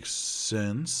makes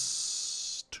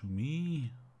sense to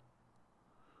me.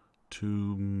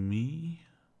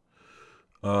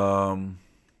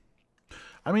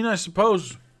 I mean, I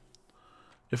suppose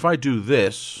if I do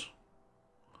this,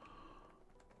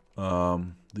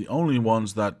 the only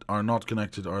ones that are not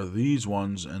connected are these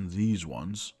ones and these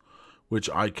ones, which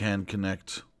I can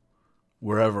connect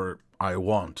wherever I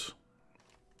want.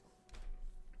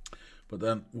 But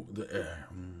then,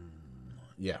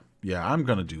 yeah, I'm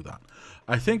going to do that.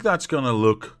 I think that's going to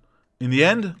look, in the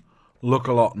end, look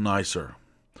a lot nicer.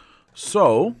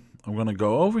 So, I'm going to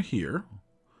go over here,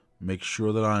 make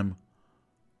sure that I'm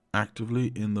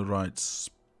actively in the right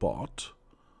spot.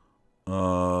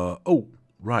 Oh,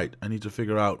 right, I need to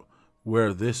figure out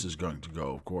where this is going to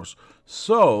go, of course.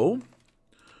 So,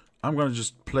 I'm going to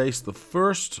just place the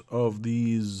first of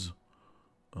these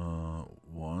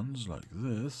ones like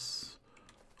this.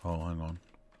 Oh, hang on.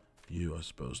 You are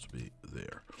supposed to be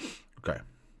there. Okay.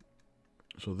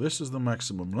 So this is the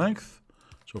maximum length.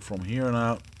 So from here on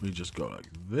out, we just go like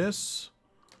this.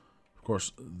 Of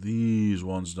course, these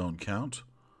ones don't count.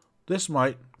 This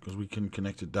might, because we can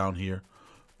connect it down here.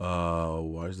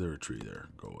 Why is there a tree there?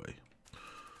 Go away.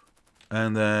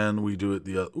 And then we do it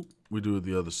the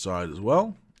other side as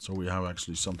well. So we have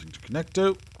actually something to connect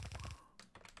to.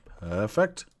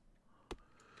 Perfect.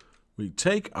 We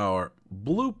take our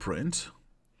blueprint,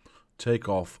 take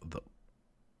off the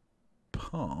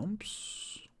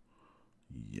pumps.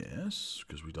 Yes,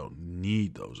 because we don't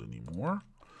need those anymore.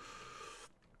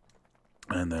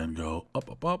 And then go up,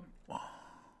 up, up.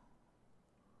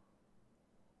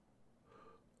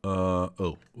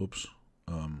 Oh, whoops.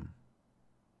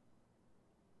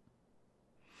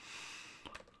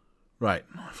 Right,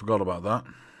 I forgot about that.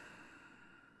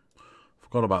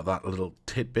 Forgot about that little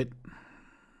tidbit.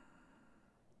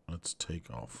 Let's take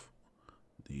off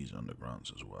these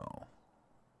undergrounds as well.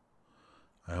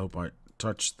 I hope I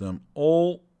touched them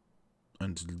all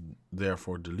and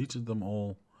therefore deleted them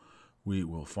all We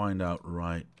will find out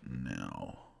right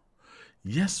now.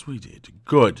 Yes, we did.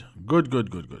 Good. Good, good,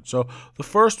 good, good. So the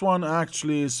first one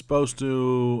actually is supposed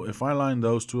to, if I line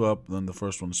those two up, then the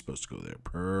first one is supposed to go there.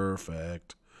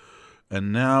 Perfect.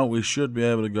 And now we should be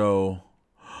able to go,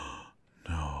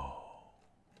 no.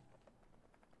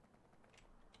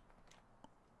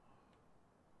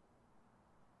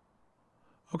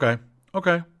 Okay,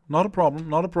 okay. Not a problem,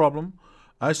 not a problem.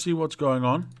 I see what's going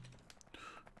on.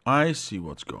 I see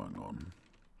what's going on.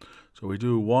 So we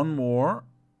do one more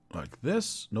like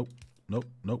this. Nope, nope,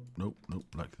 nope, nope, nope.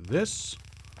 Like this.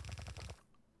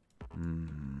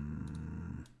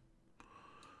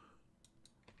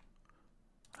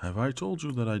 Have I told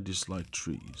you that I dislike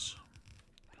trees?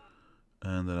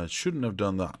 And that I shouldn't have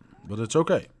done that. But it's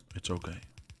okay. It's okay.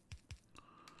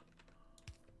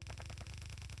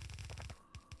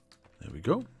 There we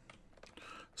go.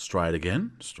 Let's try it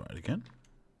again. Let's try it again.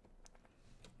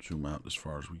 Zoom out as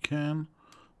far as we can.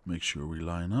 Make sure we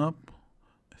line up.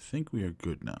 I think we are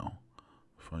good now.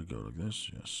 If I go like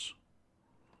this, yes.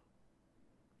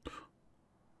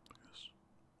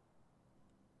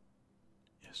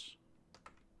 Yes.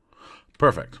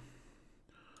 Perfect.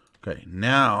 Okay,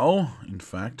 now, in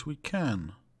fact, we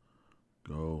can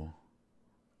go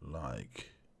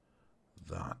like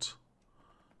that.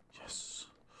 Yes.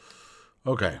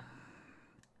 Okay.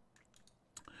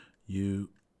 You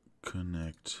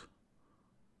connect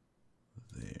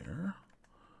there.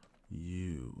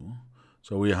 You.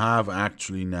 So we have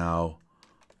actually now.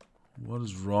 What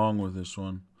is wrong with this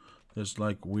one? There's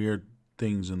like weird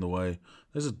things in the way.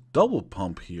 There's a double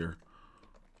pump here.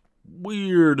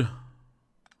 Weird.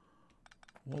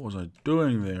 What was I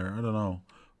doing there? I don't know.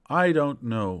 I don't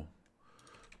know.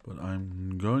 But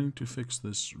I'm going to fix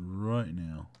this right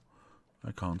now.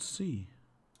 I can't see.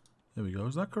 There we go.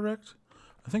 Is that correct?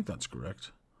 I think that's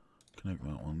correct. Connect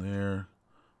that one there.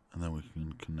 And then we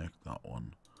can connect that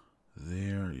one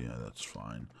there. Yeah, that's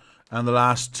fine. And the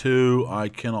last two I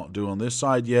cannot do on this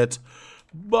side yet.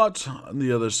 But on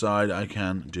the other side I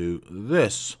can do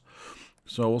this.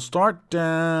 So we'll start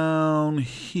down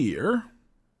here.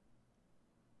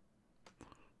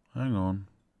 Hang on.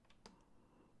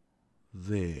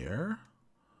 There.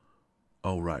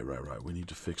 Oh, right. We need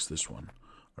to fix this one.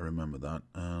 I remember that.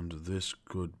 And this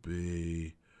could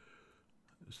be...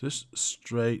 Is this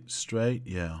straight?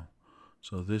 Yeah.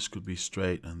 So this could be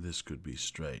straight and this could be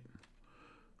straight.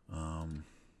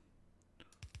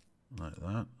 Like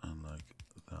that and like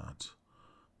that.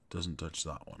 Doesn't touch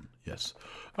that one. Yes.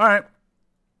 All right.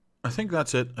 I think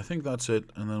that's it.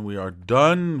 And then we are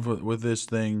done with this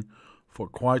thing for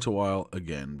quite a while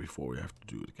again before we have to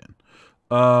do it again.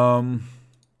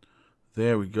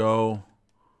 There we go.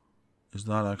 Is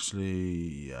that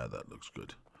actually... Yeah, that looks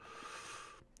good.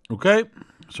 Okay.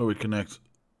 So we connect...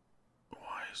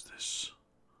 Why is this...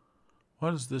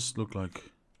 Why does this look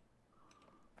like...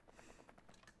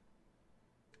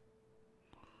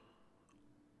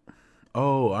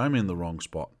 Oh, I'm in the wrong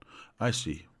spot. I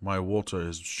see. My water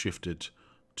has shifted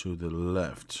to the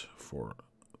left for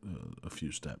a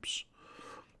few steps.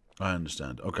 I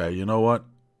understand. Okay, you know what?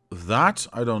 That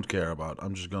I don't care about.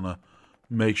 I'm just gonna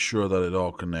make sure that it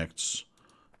all connects.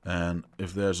 And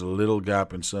if there's a little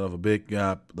gap instead of a big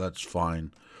gap, that's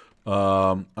fine.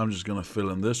 I'm just gonna fill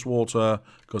in this water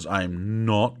because I'm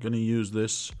not gonna use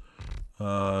this.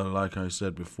 Like I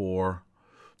said before.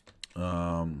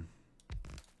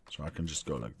 So I can just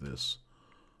go like this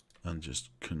and just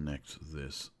connect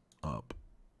this up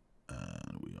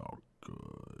and we are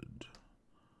good.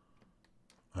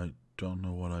 I don't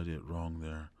know what I did wrong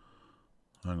there.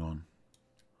 Hang on.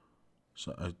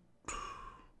 So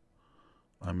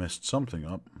I messed something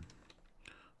up.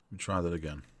 Let me try that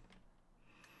again.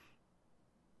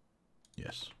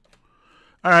 Yes.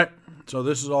 All right. So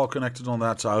this is all connected on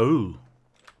that side. Ooh.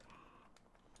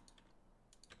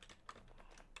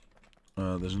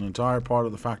 There's an entire part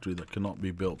of the factory that cannot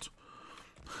be built.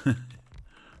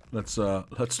 Let's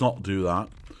not do that.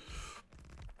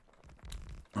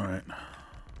 All right.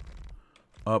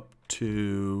 Up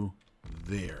to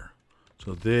there.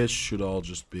 So this should all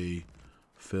just be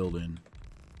filled in.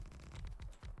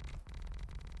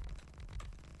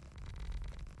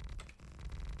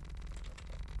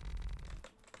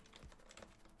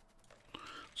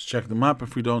 Let's check the map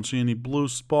if we don't see any blue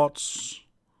spots.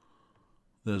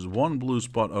 There's one blue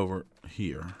spot over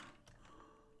here.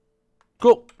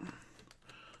 Cool.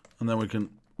 And then we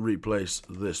can replace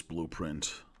this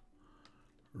blueprint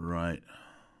right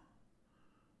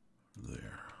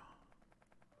there.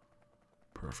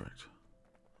 Perfect.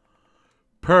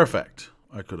 Perfect.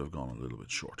 I could have gone a little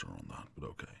bit shorter on that, but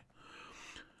okay.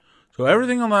 So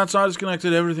everything on that side is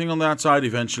connected. Everything on that side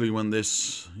eventually when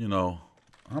this, you know...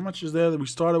 How much is there? We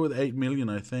started with 8 million,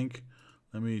 I think.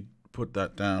 Let me put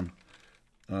that down.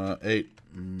 8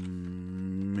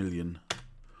 million.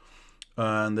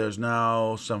 And there's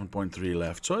now 7.3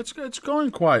 left. So it's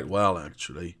going quite well,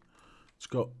 actually. It's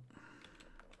going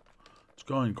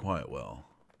quite well.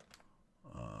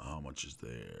 How much is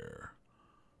there?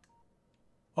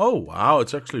 Oh, wow.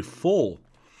 It's actually full.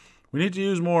 We need to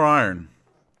use more iron,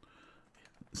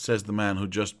 says the man who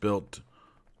just built...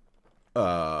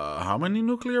 how many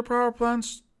nuclear power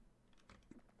plants?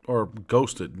 Or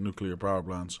ghosted nuclear power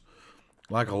plants?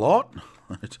 Like a lot?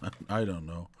 I don't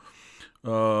know.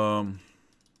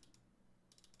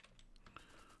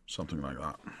 Something like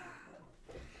that.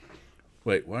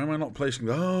 Wait, why am I not placing...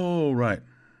 Oh, right.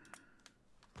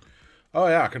 Oh,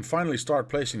 yeah, I can finally start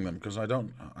placing them, because I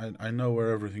know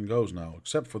where everything goes now,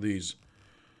 except for these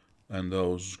and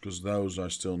those, because those I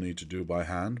still need to do by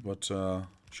hand, but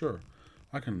sure,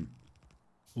 I can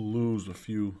lose a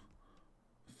few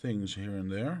things here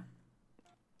and there.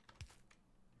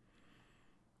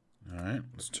 Alright,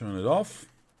 let's turn it off.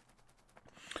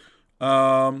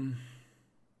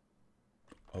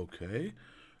 Okay.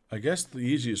 I guess the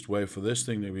easiest way for this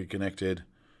thing to be connected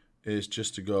is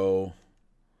just to go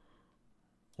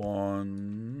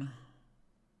 1,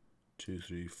 2,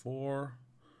 3, 4.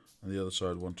 And the other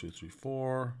side 1, 2, 3,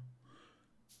 4.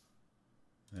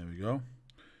 There we go.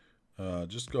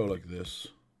 Just go like this.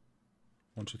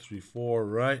 1, 2, 3, 4,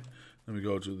 right? Then we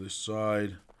go to this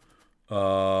side.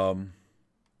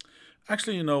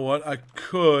 Actually, you know what? I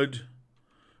could,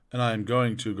 and I'm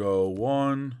going to go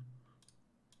 1.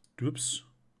 Oops.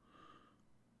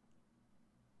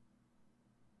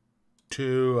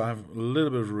 2. I have a little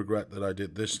bit of regret that I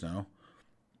did this now.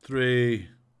 3,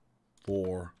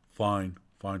 4. Fine.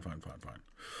 Fine.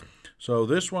 So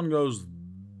this one goes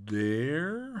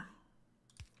there.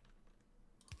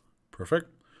 Perfect.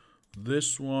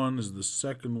 This one is the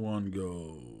second one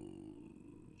goes...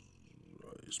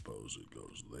 I suppose it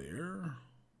goes there.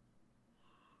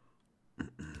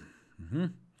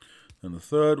 And the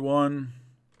third one...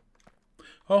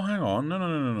 Oh, hang on.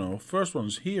 No. First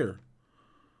one's here.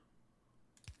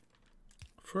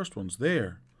 First one's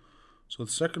there. So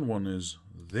the second one is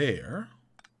there.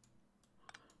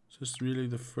 Is this really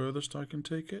the furthest I can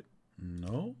take it?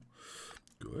 No.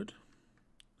 Good.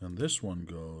 And this one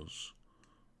goes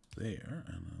there.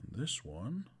 And then this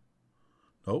one.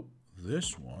 Nope.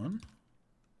 This one.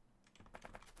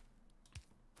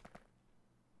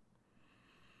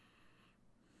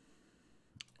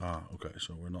 Okay,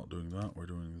 so we're not doing that. We're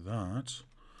doing that.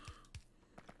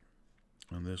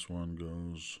 And this one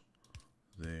goes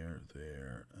there,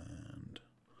 and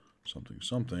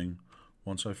something.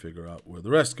 Once I figure out where the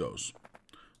rest goes.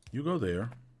 You go there.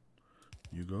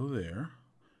 You go there.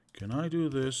 Can I do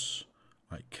this?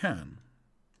 I can.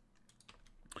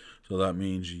 So that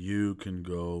means you can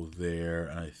go there.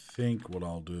 And I think what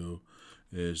I'll do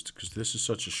is, because this is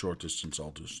such a short distance,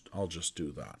 I'll just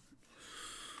do that.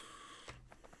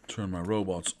 Turn my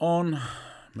robots on,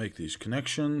 make these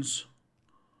connections,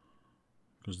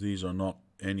 because these are not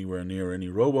anywhere near any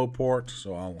roboport,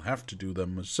 so I'll have to do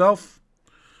them myself.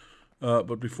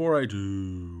 But before I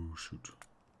do... Shoot.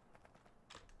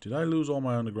 Did I lose all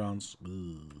my undergrounds?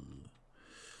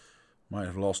 Might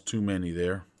have lost too many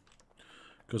there.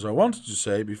 Because I wanted to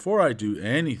say, before I do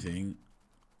anything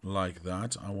like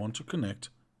that, I want to connect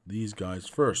these guys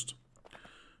first.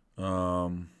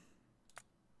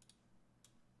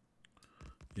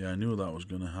 Yeah, I knew that was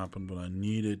going to happen, but I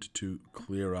needed to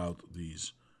clear out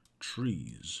these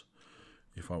trees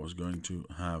if I was going to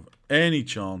have any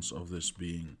chance of this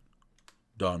being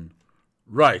done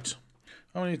right.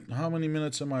 How many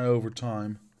minutes am I over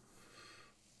time?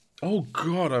 Oh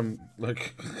God, I'm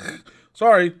like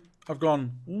sorry, I've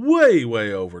gone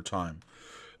way over time.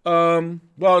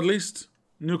 Well, at least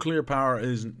nuclear power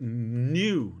is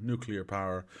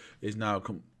now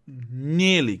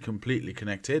nearly completely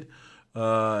connected.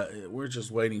 We're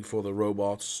just waiting for the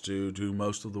robots to do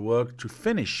most of the work, to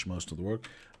finish most of the work.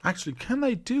 Actually, can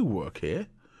they do work here?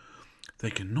 They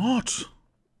cannot.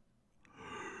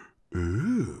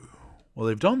 Ooh. Well,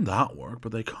 they've done that work,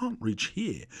 but they can't reach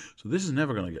here. So this is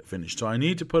never going to get finished. So I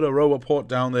need to put a roboport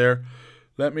down there.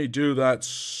 Let me do that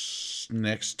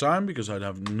next time, because I'd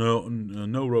have no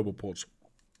roboports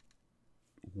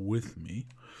with me.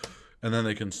 And then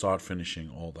they can start finishing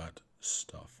all that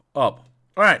stuff up.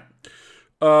 All right.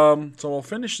 So I'll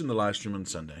finish in the live stream on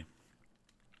Sunday.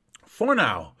 For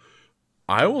now,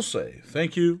 I will say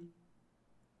thank you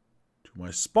to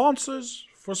my sponsors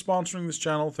for sponsoring this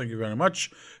channel. Thank you very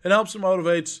much. It helps and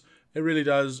motivates. It really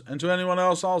does. And to anyone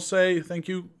else, I'll say thank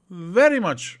you very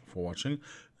much for watching.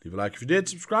 Leave a like if you did.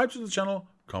 Subscribe to the channel.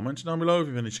 Comment down below if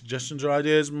you have any suggestions or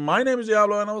ideas. My name is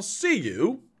Diablo, and I will see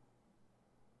you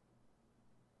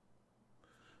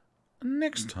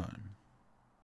next time.